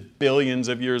Earth is billions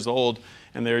of years old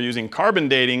and they're using carbon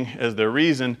dating as their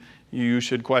reason, you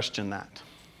should question that.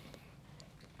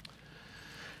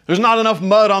 There's not enough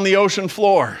mud on the ocean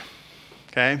floor.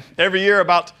 Okay? Every year,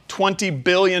 about 20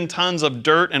 billion tons of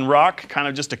dirt and rock kind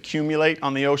of just accumulate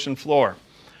on the ocean floor.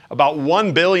 About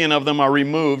 1 billion of them are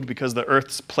removed because the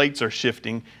Earth's plates are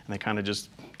shifting, and they kind of just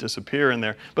disappear in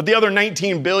there. But the other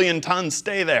 19 billion tons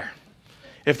stay there.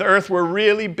 If the Earth were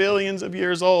really billions of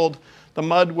years old, the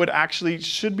mud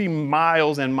should be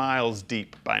miles and miles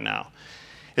deep by now.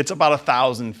 It's about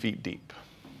 1,000 feet deep.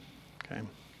 Okay.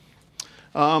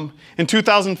 In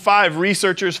 2005,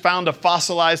 researchers found a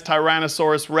fossilized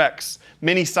Tyrannosaurus rex.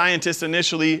 Many scientists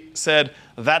initially said,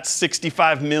 that's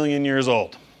 65 million years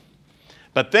old.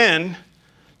 But then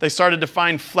they started to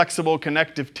find flexible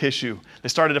connective tissue. They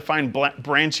started to find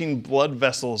branching blood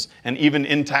vessels and even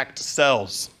intact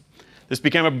cells. This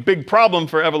became a big problem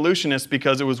for evolutionists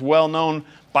because it was well known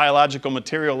biological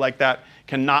material like that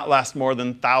cannot last more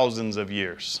than thousands of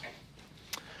years.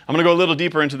 I'm going to go a little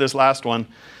deeper into this last one.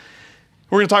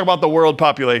 We're going to talk about the world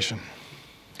population.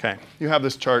 Okay, you have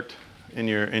this chart in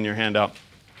your handout.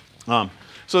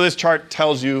 So this chart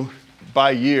tells you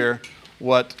by year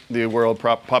what the world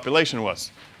population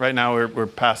was. Right now we're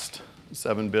past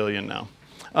 7 billion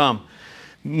now.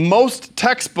 Most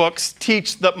textbooks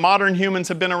teach that modern humans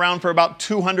have been around for about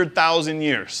 200,000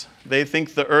 years. They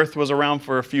think the Earth was around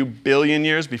for a few billion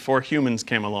years before humans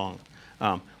came along.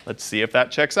 Let's see if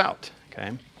that checks out.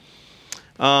 Okay.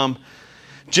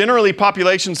 Generally,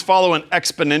 populations follow an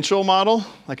exponential model,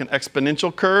 like an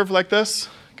exponential curve like this.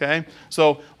 Okay?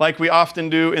 So like we often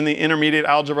do in the intermediate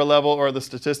algebra level or the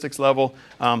statistics level,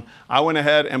 I went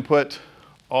ahead and put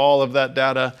all of that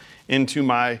data into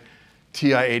my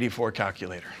TI-84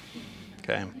 calculator.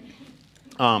 Okay?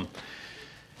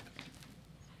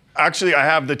 Actually, I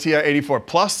have the TI-84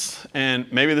 Plus,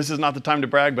 and maybe this is not the time to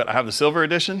brag, but I have the silver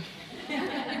edition.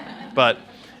 But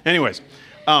anyways,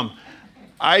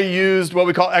 I used what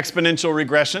we call exponential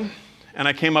regression, and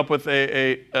I came up with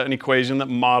an equation that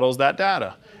models that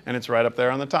data, and it's right up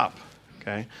there on the top.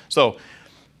 Okay, so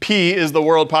P is the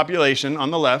world population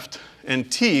on the left,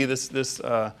 and T, this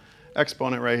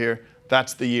exponent right here,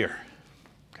 that's the year.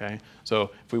 Okay,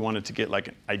 so if we wanted to get like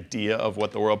an idea of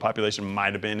what the world population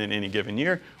might have been in any given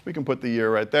year, we can put the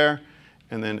year right there,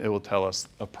 and then it will tell us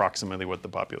approximately what the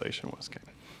population was. Okay.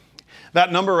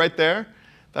 That number right there,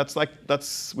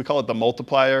 we call it the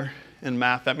multiplier in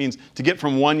math. That means to get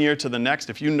from one year to the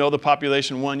next, if you know the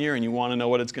population one year and you want to know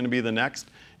what it's going to be the next,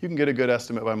 you can get a good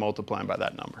estimate by multiplying by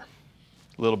that number.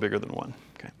 A little bigger than 1.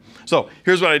 Okay. So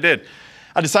here's what I did.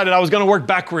 I decided I was going to work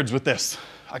backwards with this.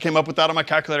 I came up with that on my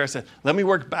calculator. I said, let me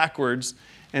work backwards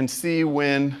and see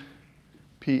when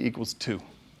P equals 2,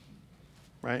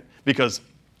 right? Because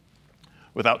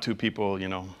without 2 people, you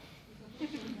know.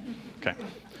 Okay.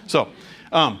 So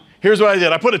here's what I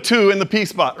did. I put a 2 in the P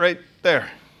spot right there.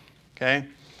 Okay.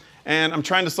 And I'm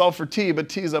trying to solve for T, but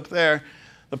T's up there.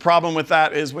 The problem with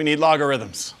that is we need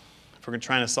logarithms. If we're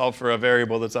trying to solve for a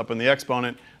variable that's up in the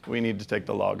exponent, we need to take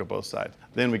the log of both sides.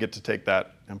 Then we get to take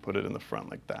that and put it in the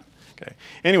front like that. Okay.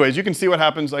 Anyways, you can see what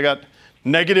happens. I got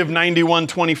negative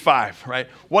 9125, right?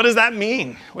 What does that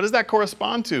mean? What does that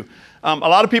correspond to? A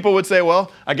lot of people would say,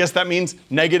 well, I guess that means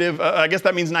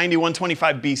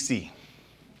 9125 BC,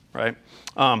 right?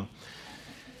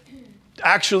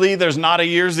 Actually, there's not a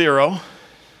year 0.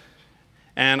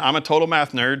 And I'm a total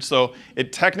math nerd, so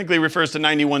it technically refers to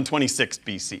 9126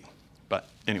 BC. But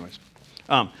anyways,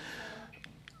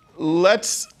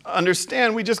 let's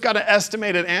understand we just got an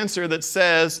estimated answer that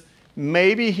says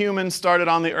maybe humans started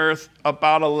on the earth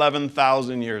about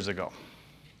 11,000 years ago.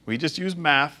 We just used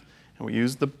math, and we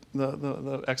used the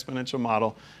exponential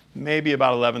model. Maybe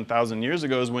about 11,000 years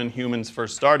ago is when humans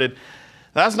first started.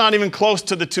 That's not even close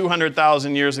to the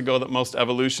 200,000 years ago that most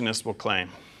evolutionists will claim.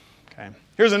 Okay.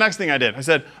 Here's the next thing I did. I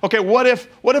said, okay, what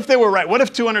if they were right? What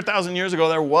if 200,000 years ago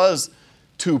there was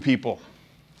 2 people?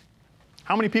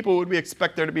 How many people would we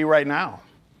expect there to be right now?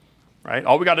 Right?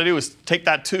 All we got to do is take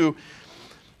that 2,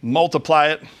 multiply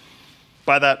it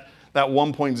by that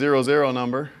 1.00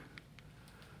 number,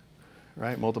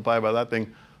 right? Multiply by that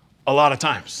thing a lot of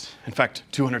times. In fact,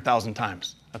 200,000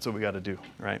 times. That's what we got to do,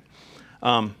 right?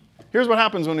 Here's what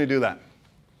happens when we do that.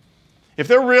 If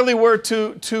there really were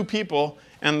two people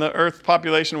and the Earth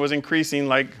population was increasing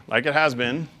like it has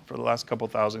been for the last couple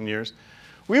thousand years,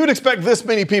 we would expect this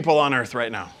many people on Earth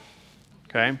right now,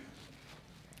 okay?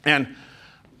 And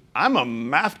I'm a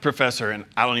math professor, and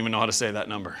I don't even know how to say that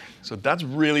number. So that's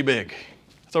really big.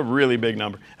 That's a really big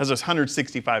number. That's just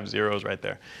 165 zeros right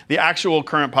there. The actual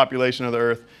current population of the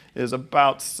Earth is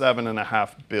about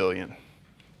 7.5 billion,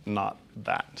 not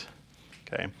that,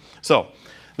 okay? So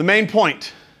the main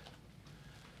point,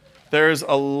 there's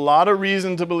a lot of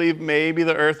reason to believe maybe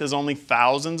the Earth is only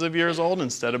thousands of years old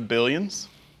instead of billions,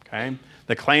 okay?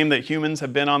 The claim that humans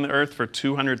have been on the Earth for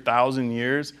 200,000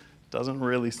 years doesn't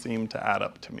really seem to add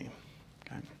up to me,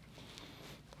 okay?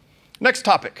 Next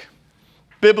topic,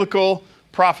 biblical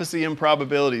prophecy and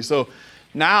probability. So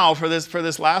now for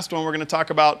this last one, we're going to talk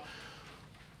about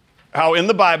how in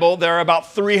the Bible there are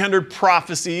about 300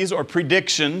 prophecies or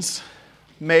predictions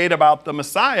made about the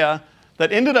Messiah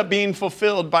that ended up being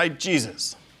fulfilled by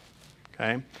Jesus,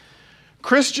 okay?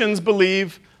 Christians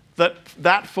believe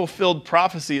that fulfilled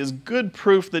prophecy is good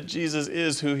proof that Jesus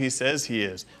is who he says he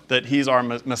is, that he's our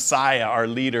Messiah, our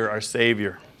leader, our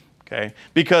Savior, okay?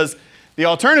 Because the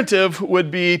alternative would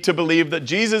be to believe that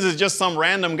Jesus is just some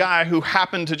random guy who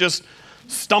happened to just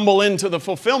stumble into the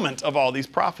fulfillment of all these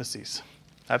prophecies.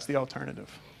 That's the alternative,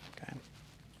 okay?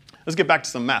 Let's get back to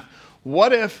some math.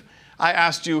 What if I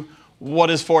asked you,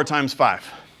 what is 4 times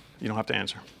 5? You don't have to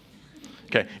answer.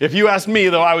 Okay, if you asked me,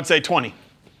 though, I would say 20.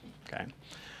 Okay.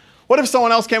 What if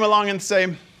someone else came along and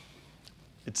say,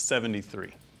 it's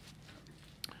 73?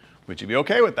 Would you be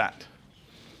okay with that?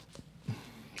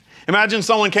 Imagine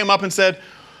someone came up and said,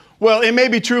 well, it may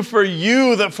be true for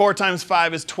you that 4 times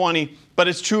 5 is 20, but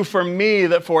it's true for me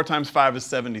that 4 times 5 is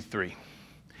 73.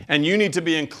 And you need to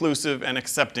be inclusive and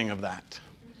accepting of that.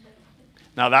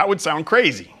 Now, that would sound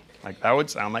crazy. That would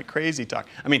sound like crazy talk.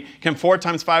 I mean, can 4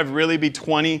 times 5 really be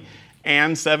 20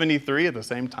 and 73 at the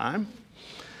same time?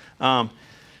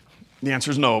 The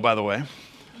answer is no, by the way.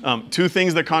 2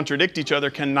 things that contradict each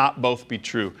other cannot both be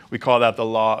true. We call that the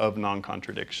law of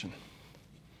non-contradiction.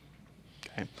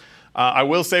 Okay. I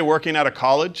will say, working at a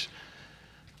college,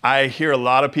 I hear a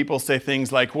lot of people say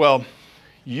things like, well,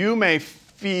 you may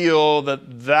feel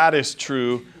that that is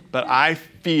true, but I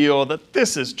feel that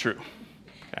this is true.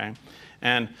 Okay?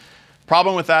 And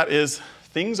problem with that is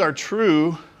things are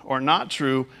true or not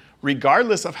true,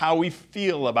 regardless of how we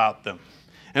feel about them.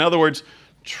 In other words,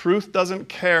 truth doesn't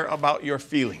care about your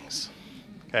feelings.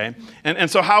 Okay? And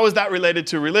so how is that related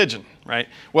to religion, right?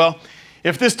 Well,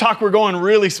 if this talk were going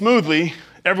really smoothly,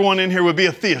 everyone in here would be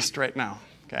a theist right now.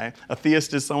 Okay? A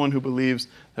theist is someone who believes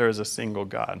there is a single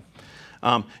God.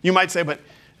 You might say, but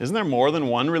isn't there more than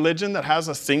one religion that has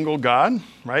a single God,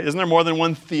 right? Isn't there more than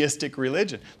one theistic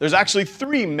religion? There's actually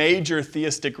 3 major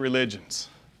theistic religions,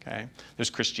 okay?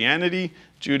 There's Christianity,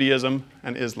 Judaism,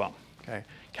 and Islam, okay?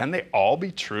 Can they all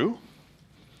be true?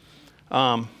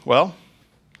 Well,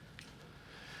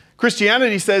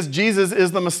 Christianity says Jesus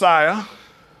is the Messiah,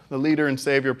 the leader and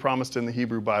Savior promised in the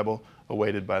Hebrew Bible,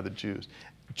 awaited by the Jews.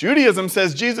 Judaism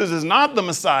says Jesus is not the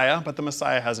Messiah, but the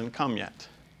Messiah hasn't come yet.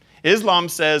 Islam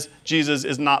says Jesus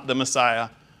is not the Messiah,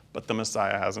 but the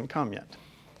Messiah hasn't come yet.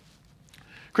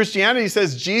 Christianity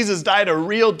says Jesus died a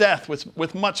real death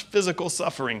with much physical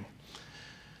suffering.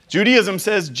 Judaism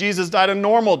says Jesus died a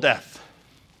normal death.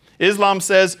 Islam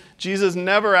says Jesus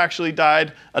never actually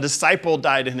died. A disciple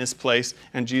died in his place,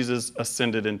 and Jesus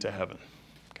ascended into heaven.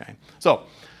 Okay? So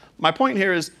my point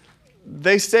here is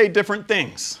they say different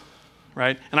things,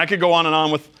 right? And I could go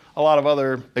on with a lot of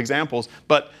other examples,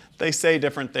 but they say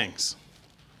different things.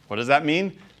 What does that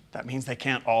mean? That means they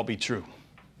can't all be true.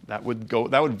 That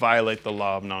would violate the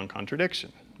law of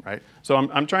non-contradiction, right? So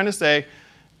I'm trying to say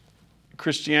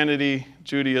Christianity,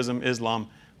 Judaism, Islam,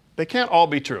 they can't all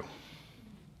be true.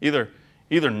 Either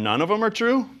none of them are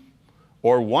true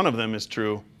or one of them is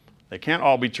true. They can't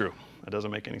all be true. That doesn't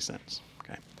make any sense.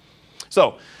 Okay.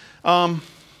 So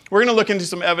we're going to look into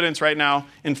some evidence right now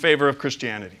in favor of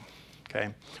Christianity.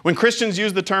 Okay. When Christians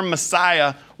use the term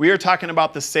Messiah, we are talking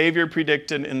about the Savior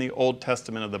predicted in the Old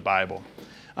Testament of the Bible.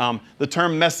 The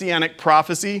term messianic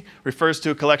prophecy refers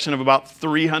to a collection of about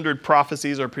 300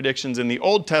 prophecies or predictions in the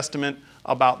Old Testament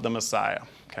about the Messiah.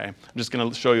 Okay. I'm just going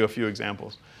to show you a few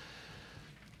examples.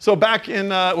 So back in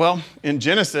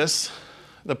Genesis,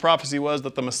 the prophecy was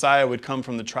that the Messiah would come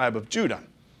from the tribe of Judah.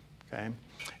 Okay.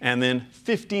 And then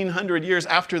 1,500 years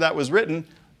after that was written,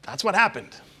 that's what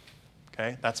happened.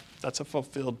 Okay, that's a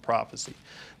fulfilled prophecy.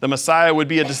 The Messiah would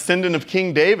be a descendant of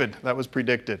King David. That was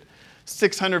predicted.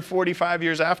 645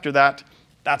 years after that,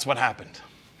 that's what happened.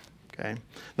 Okay,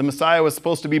 the Messiah was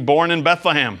supposed to be born in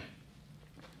Bethlehem.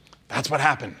 That's what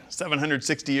happened.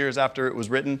 760 years after it was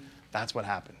written, that's what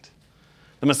happened.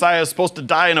 The Messiah is supposed to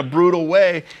die in a brutal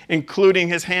way, including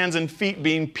his hands and feet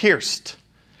being pierced.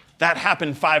 That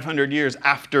happened 500 years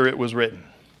after it was written.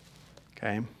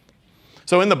 Okay.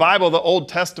 So in the Bible, the Old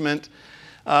Testament,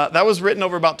 that was written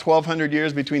over about 1,200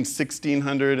 years between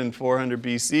 1600 and 400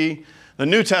 BC. The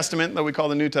New Testament, that we call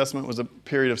the New Testament, was a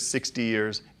period of 60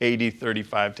 years, AD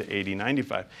 35 to AD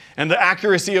 95. And the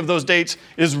accuracy of those dates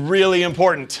is really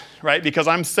important, right? Because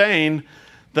I'm saying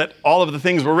that all of the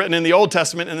things were written in the Old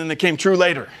Testament and then they came true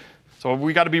later. So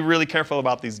we got to be really careful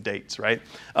about these dates, right?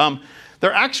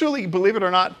 There actually, believe it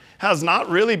or not, has not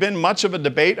really been much of a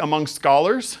debate among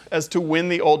scholars as to when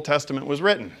the Old Testament was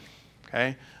written.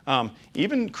 Okay?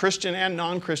 Even Christian and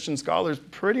non-Christian scholars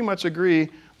pretty much agree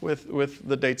with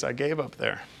the dates I gave up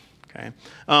there. Okay?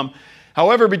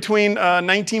 However, between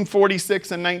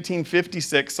 1946 and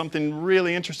 1956, something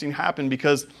really interesting happened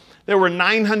because there were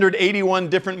 981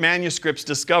 different manuscripts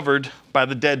discovered by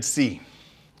the Dead Sea.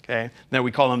 Okay? Now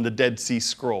we call them the Dead Sea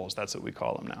Scrolls. That's what we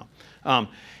call them now.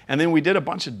 And then we did a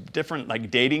bunch of different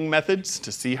dating methods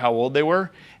to see how old they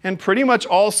were. And pretty much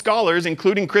all scholars,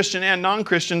 including Christian and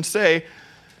non-Christian, say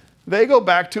they go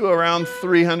back to around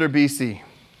 300 BC.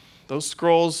 Those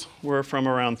scrolls were from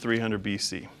around 300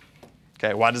 BC.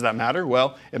 Okay, why does that matter?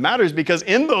 Well, it matters because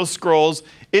in those scrolls,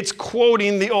 it's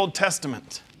quoting the Old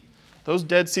Testament. Those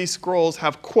Dead Sea Scrolls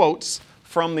have quotes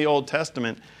from the Old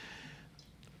Testament.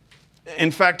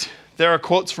 In fact, there are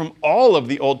quotes from all of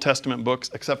the Old Testament books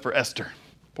except for Esther.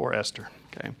 Poor Esther.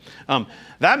 Okay.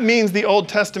 That means the Old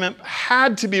Testament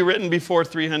had to be written before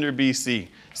 300 BC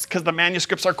because the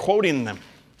manuscripts are quoting them,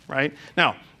 right?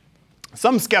 Now,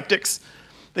 some skeptics,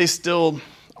 they still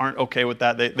aren't okay with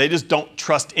that. They just don't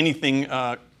trust anything,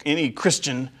 any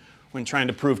Christian when trying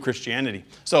to prove Christianity.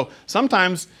 So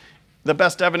sometimes the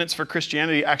best evidence for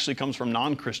Christianity actually comes from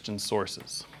non-Christian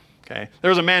sources. Okay? There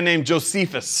was a man named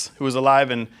Josephus who was alive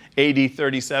in AD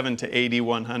 37 to AD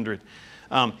 100.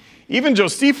 Even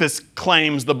Josephus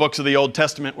claims the books of the Old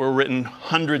Testament were written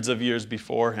hundreds of years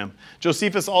before him.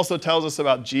 Josephus also tells us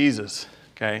about Jesus.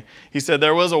 Okay? He said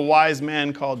there was a wise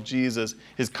man called Jesus.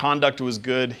 His conduct was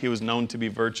good. He was known to be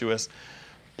virtuous.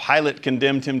 Pilate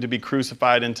condemned him to be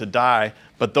crucified and to die,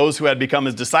 but those who had become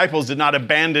his disciples did not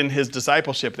abandon his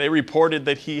discipleship. They reported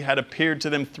that he had appeared to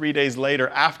them 3 days later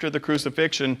after the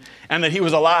crucifixion and that he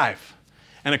was alive.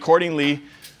 And accordingly,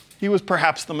 he was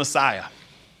perhaps the Messiah.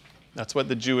 That's what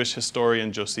the Jewish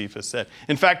historian Josephus said.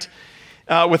 In fact,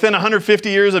 within 150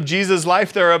 years of Jesus'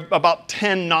 life, there are about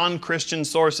 10 non-Christian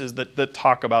sources that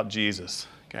talk about Jesus.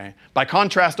 Okay. By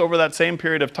contrast, over that same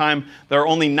period of time, there are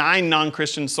only 9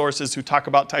 non-Christian sources who talk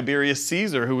about Tiberius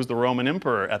Caesar, who was the Roman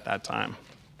emperor at that time.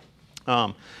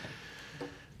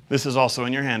 This is also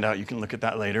in your handout. You can look at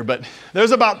that later. But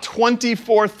there's about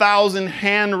 24,000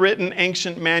 handwritten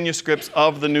ancient manuscripts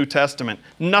of the New Testament.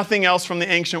 Nothing else from the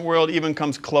ancient world even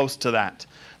comes close to that.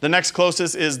 The next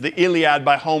closest is the Iliad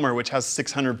by Homer, which has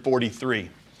 643.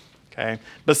 Okay.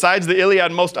 Besides the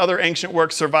Iliad, most other ancient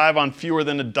works survive on fewer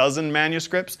than a dozen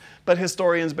manuscripts, but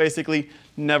historians basically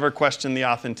never question the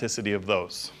authenticity of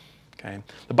those. Okay.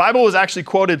 The Bible was actually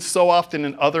quoted so often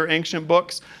in other ancient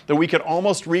books that we could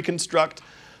almost reconstruct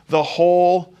the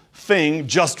whole thing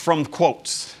just from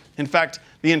quotes. In fact,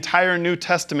 the entire New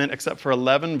Testament, except for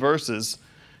 11 verses,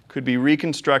 could be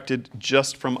reconstructed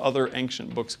just from other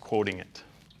ancient books quoting it.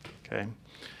 Okay.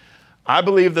 I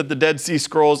believe that the Dead Sea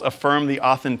Scrolls affirm the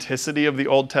authenticity of the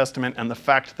Old Testament and the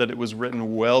fact that it was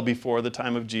written well before the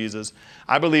time of Jesus.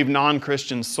 I believe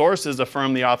non-Christian sources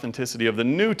affirm the authenticity of the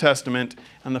New Testament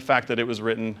and the fact that it was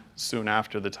written soon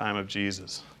after the time of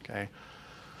Jesus. Okay.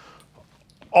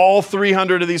 All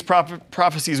 300 of these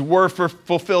prophecies were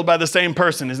fulfilled by the same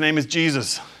person. His name is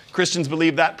Jesus. Christians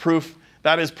believe that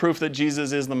is proof that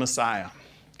Jesus is the Messiah.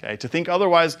 Okay, to think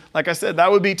otherwise, like I said, that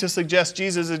would be to suggest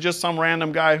Jesus is just some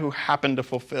random guy who happened to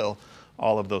fulfill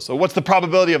all of those. So what's the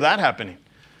probability of that happening?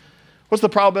 What's the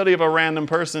probability of a random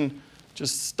person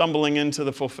just stumbling into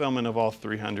the fulfillment of all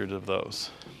 300 of those?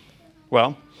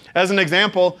 Well, as an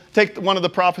example, take one of the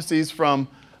prophecies from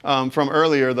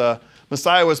earlier. The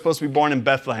Messiah was supposed to be born in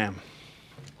Bethlehem.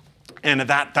 And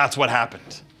that's what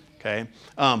happened. Okay,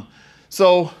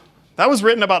 so that was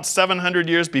written about 700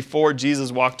 years before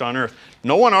Jesus walked on earth.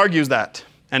 No one argues that.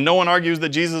 And no one argues that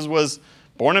Jesus was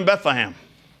born in Bethlehem.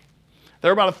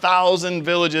 There were about 1,000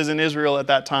 villages in Israel at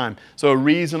that time. So a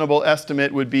reasonable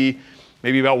estimate would be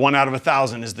maybe about 1 out of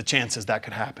 1,000 is the chances that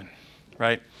could happen,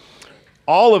 right?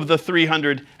 All of the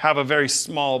 300 have a very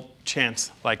small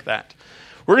chance like that.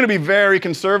 We're going to be very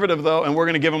conservative, though, and we're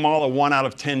going to give them all a 1 out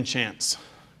of 10 chance.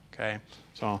 Okay?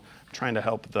 So I'm trying to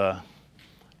help the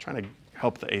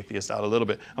atheist out a little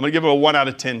bit. I'm going to give him a 1 out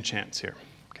of 10 chance here.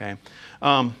 Okay?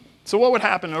 So what would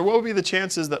happen, or what would be the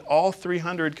chances that all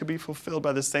 300 could be fulfilled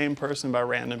by the same person by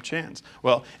random chance?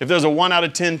 Well, if there's a 1 out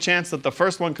of 10 chance that the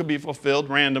first one could be fulfilled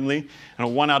randomly, and a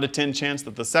 1 out of 10 chance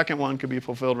that the second one could be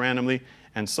fulfilled randomly,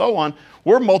 and so on,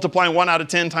 we're multiplying 1 out of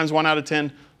 10 times 1 out of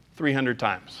 10 300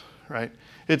 times, right?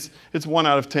 It's 1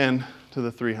 out of 10 to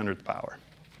the 300th power.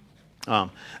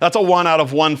 That's a 1 out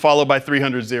of 1 followed by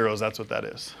 300 zeros. That's what that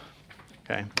is.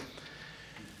 Okay.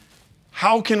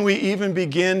 How can we even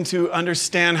begin to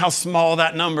understand how small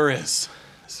that number is?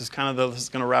 This is going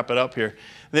to wrap it up here.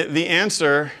 The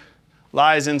answer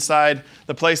lies inside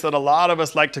the place that a lot of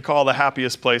us like to call the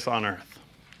happiest place on earth,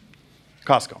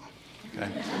 Costco. Okay.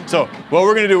 So what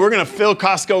we're going to do, we're going to fill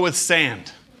Costco with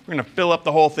sand. We're going to fill up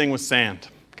the whole thing with sand.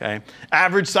 Okay.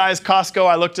 Average size Costco,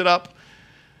 I looked it up,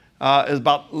 is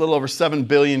about a little over 7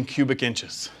 billion cubic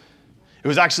inches. It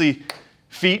was actually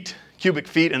cubic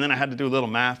feet, and then I had to do a little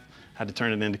math. Had to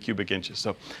turn it into cubic inches.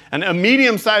 So, and a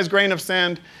medium-sized grain of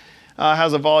sand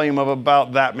has a volume of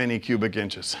about that many cubic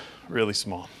inches, really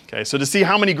small. Okay, so to see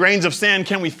how many grains of sand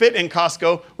can we fit in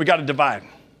Costco, we got to divide.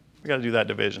 We got to do that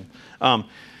division.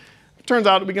 It turns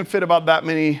out we can fit about that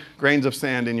many grains of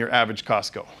sand in your average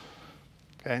Costco.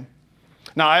 Okay.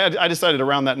 Now I decided to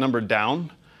round that number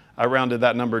down. I rounded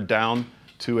that number down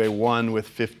to a 1 with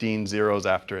 15 zeros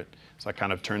after it. So I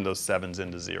kind of turned those 7s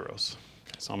into zeros.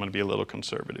 So I'm going to be a little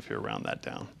conservative here, round that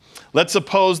down. Let's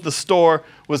suppose the store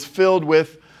was filled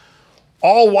with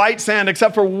all white sand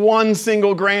except for 1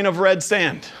 single grain of red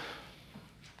sand.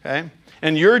 Okay?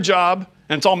 And your job,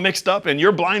 and it's all mixed up, and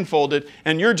you're blindfolded,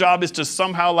 and your job is to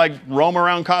somehow like roam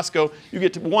around Costco. You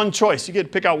get one choice. You get to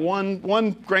pick out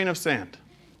one grain of sand,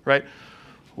 right?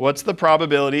 What's the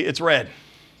probability it's red?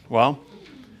 Well,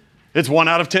 it's 1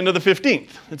 out of 10 to the 15th.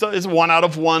 It's 1 out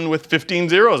of 1 with 15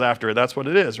 zeros after it. That's what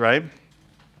it is, right?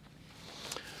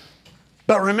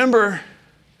 But remember,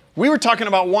 we were talking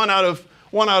about 1 out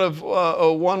of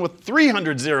 1 with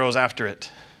 300 zeros after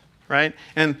it, right?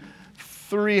 And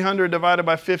 300 divided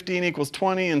by 15 equals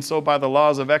 20, and so by the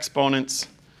laws of exponents,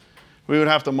 we would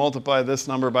have to multiply this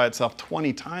number by itself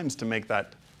 20 times to make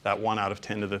that 1 out of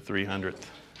 10 to the 300th.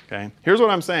 Okay? Here's what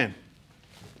I'm saying.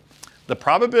 The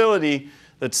probability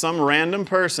that some random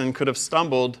person could have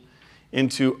stumbled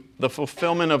into the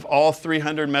fulfillment of all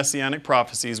 300 messianic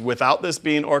prophecies without this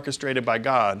being orchestrated by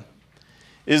God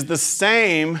is the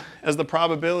same as the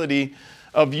probability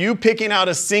of you picking out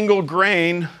a single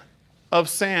grain of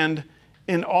sand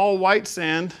in all white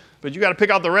sand, but you got to pick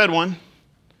out the red one,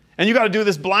 and you got to do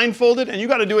this blindfolded, and you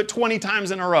got to do it 20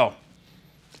 times in a row.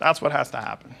 That's what has to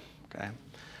happen. Okay?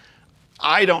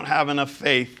 I don't have enough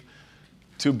faith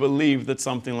to believe that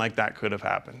something like that could have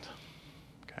happened.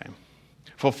 Okay?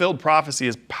 Fulfilled prophecy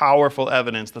is powerful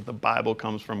evidence that the Bible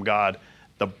comes from God.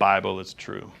 The Bible is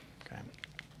true. Okay?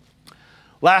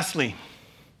 Lastly,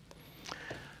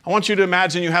 I want you to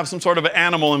imagine you have some sort of an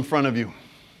animal in front of you.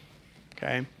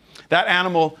 Okay? That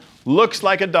animal looks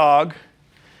like a dog.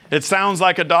 It sounds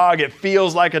like a dog. It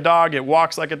feels like a dog. It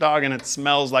walks like a dog. And it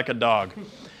smells like a dog.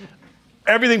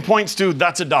 Everything points to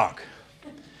that's a dog.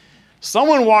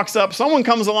 Someone walks up, someone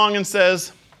comes along and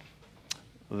says,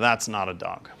 that's not a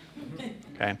dog.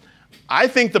 Okay? I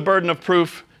think the burden of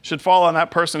proof should fall on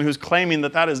that person who's claiming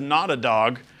that that is not a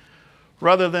dog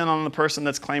rather than on the person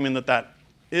that's claiming that that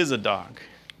is a dog.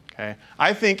 Okay?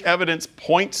 I think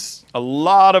a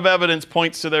lot of evidence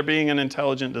points to there being an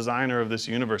intelligent designer of this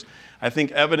universe. I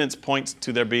think evidence points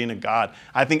to there being a God.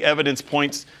 I think evidence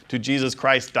points to Jesus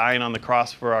Christ dying on the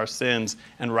cross for our sins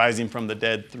and rising from the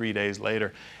dead 3 days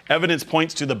later. Evidence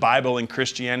points to the Bible and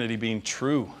Christianity being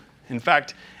true. In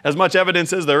fact, as much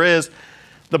evidence as there is,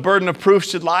 the burden of proof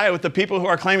should lie with the people who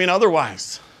are claiming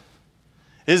otherwise.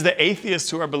 It is the atheists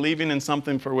who are believing in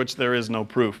something for which there is no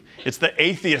proof. It's the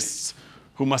atheists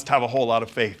who must have a whole lot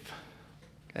of faith.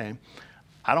 Okay?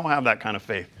 I don't have that kind of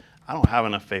faith. I don't have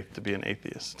enough faith to be an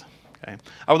atheist. Okay?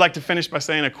 I would like to finish by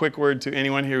saying a quick word to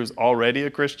anyone here who's already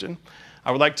a Christian.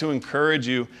 I would like to encourage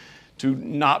you to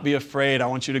not be afraid. I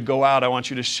want you to go out. I want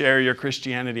you to share your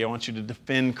Christianity. I want you to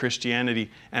defend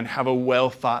Christianity and have a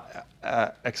well-thought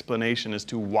explanation as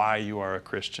to why you are a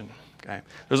Christian. Okay?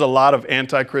 There's a lot of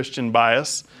anti-Christian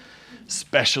bias,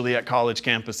 especially at college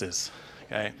campuses.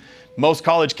 Okay? Most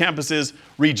college campuses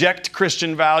reject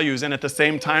Christian values, and at the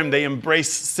same time, they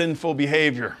embrace sinful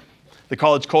behavior. The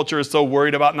college culture is so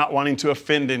worried about not wanting to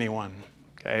offend anyone.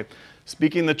 Okay?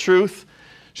 Speaking the truth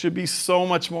should be so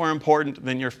much more important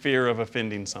than your fear of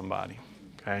offending somebody.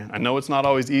 Okay? I know it's not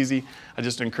always easy. I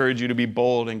just encourage you to be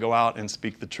bold and go out and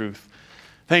speak the truth.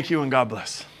 Thank you, and God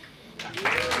bless.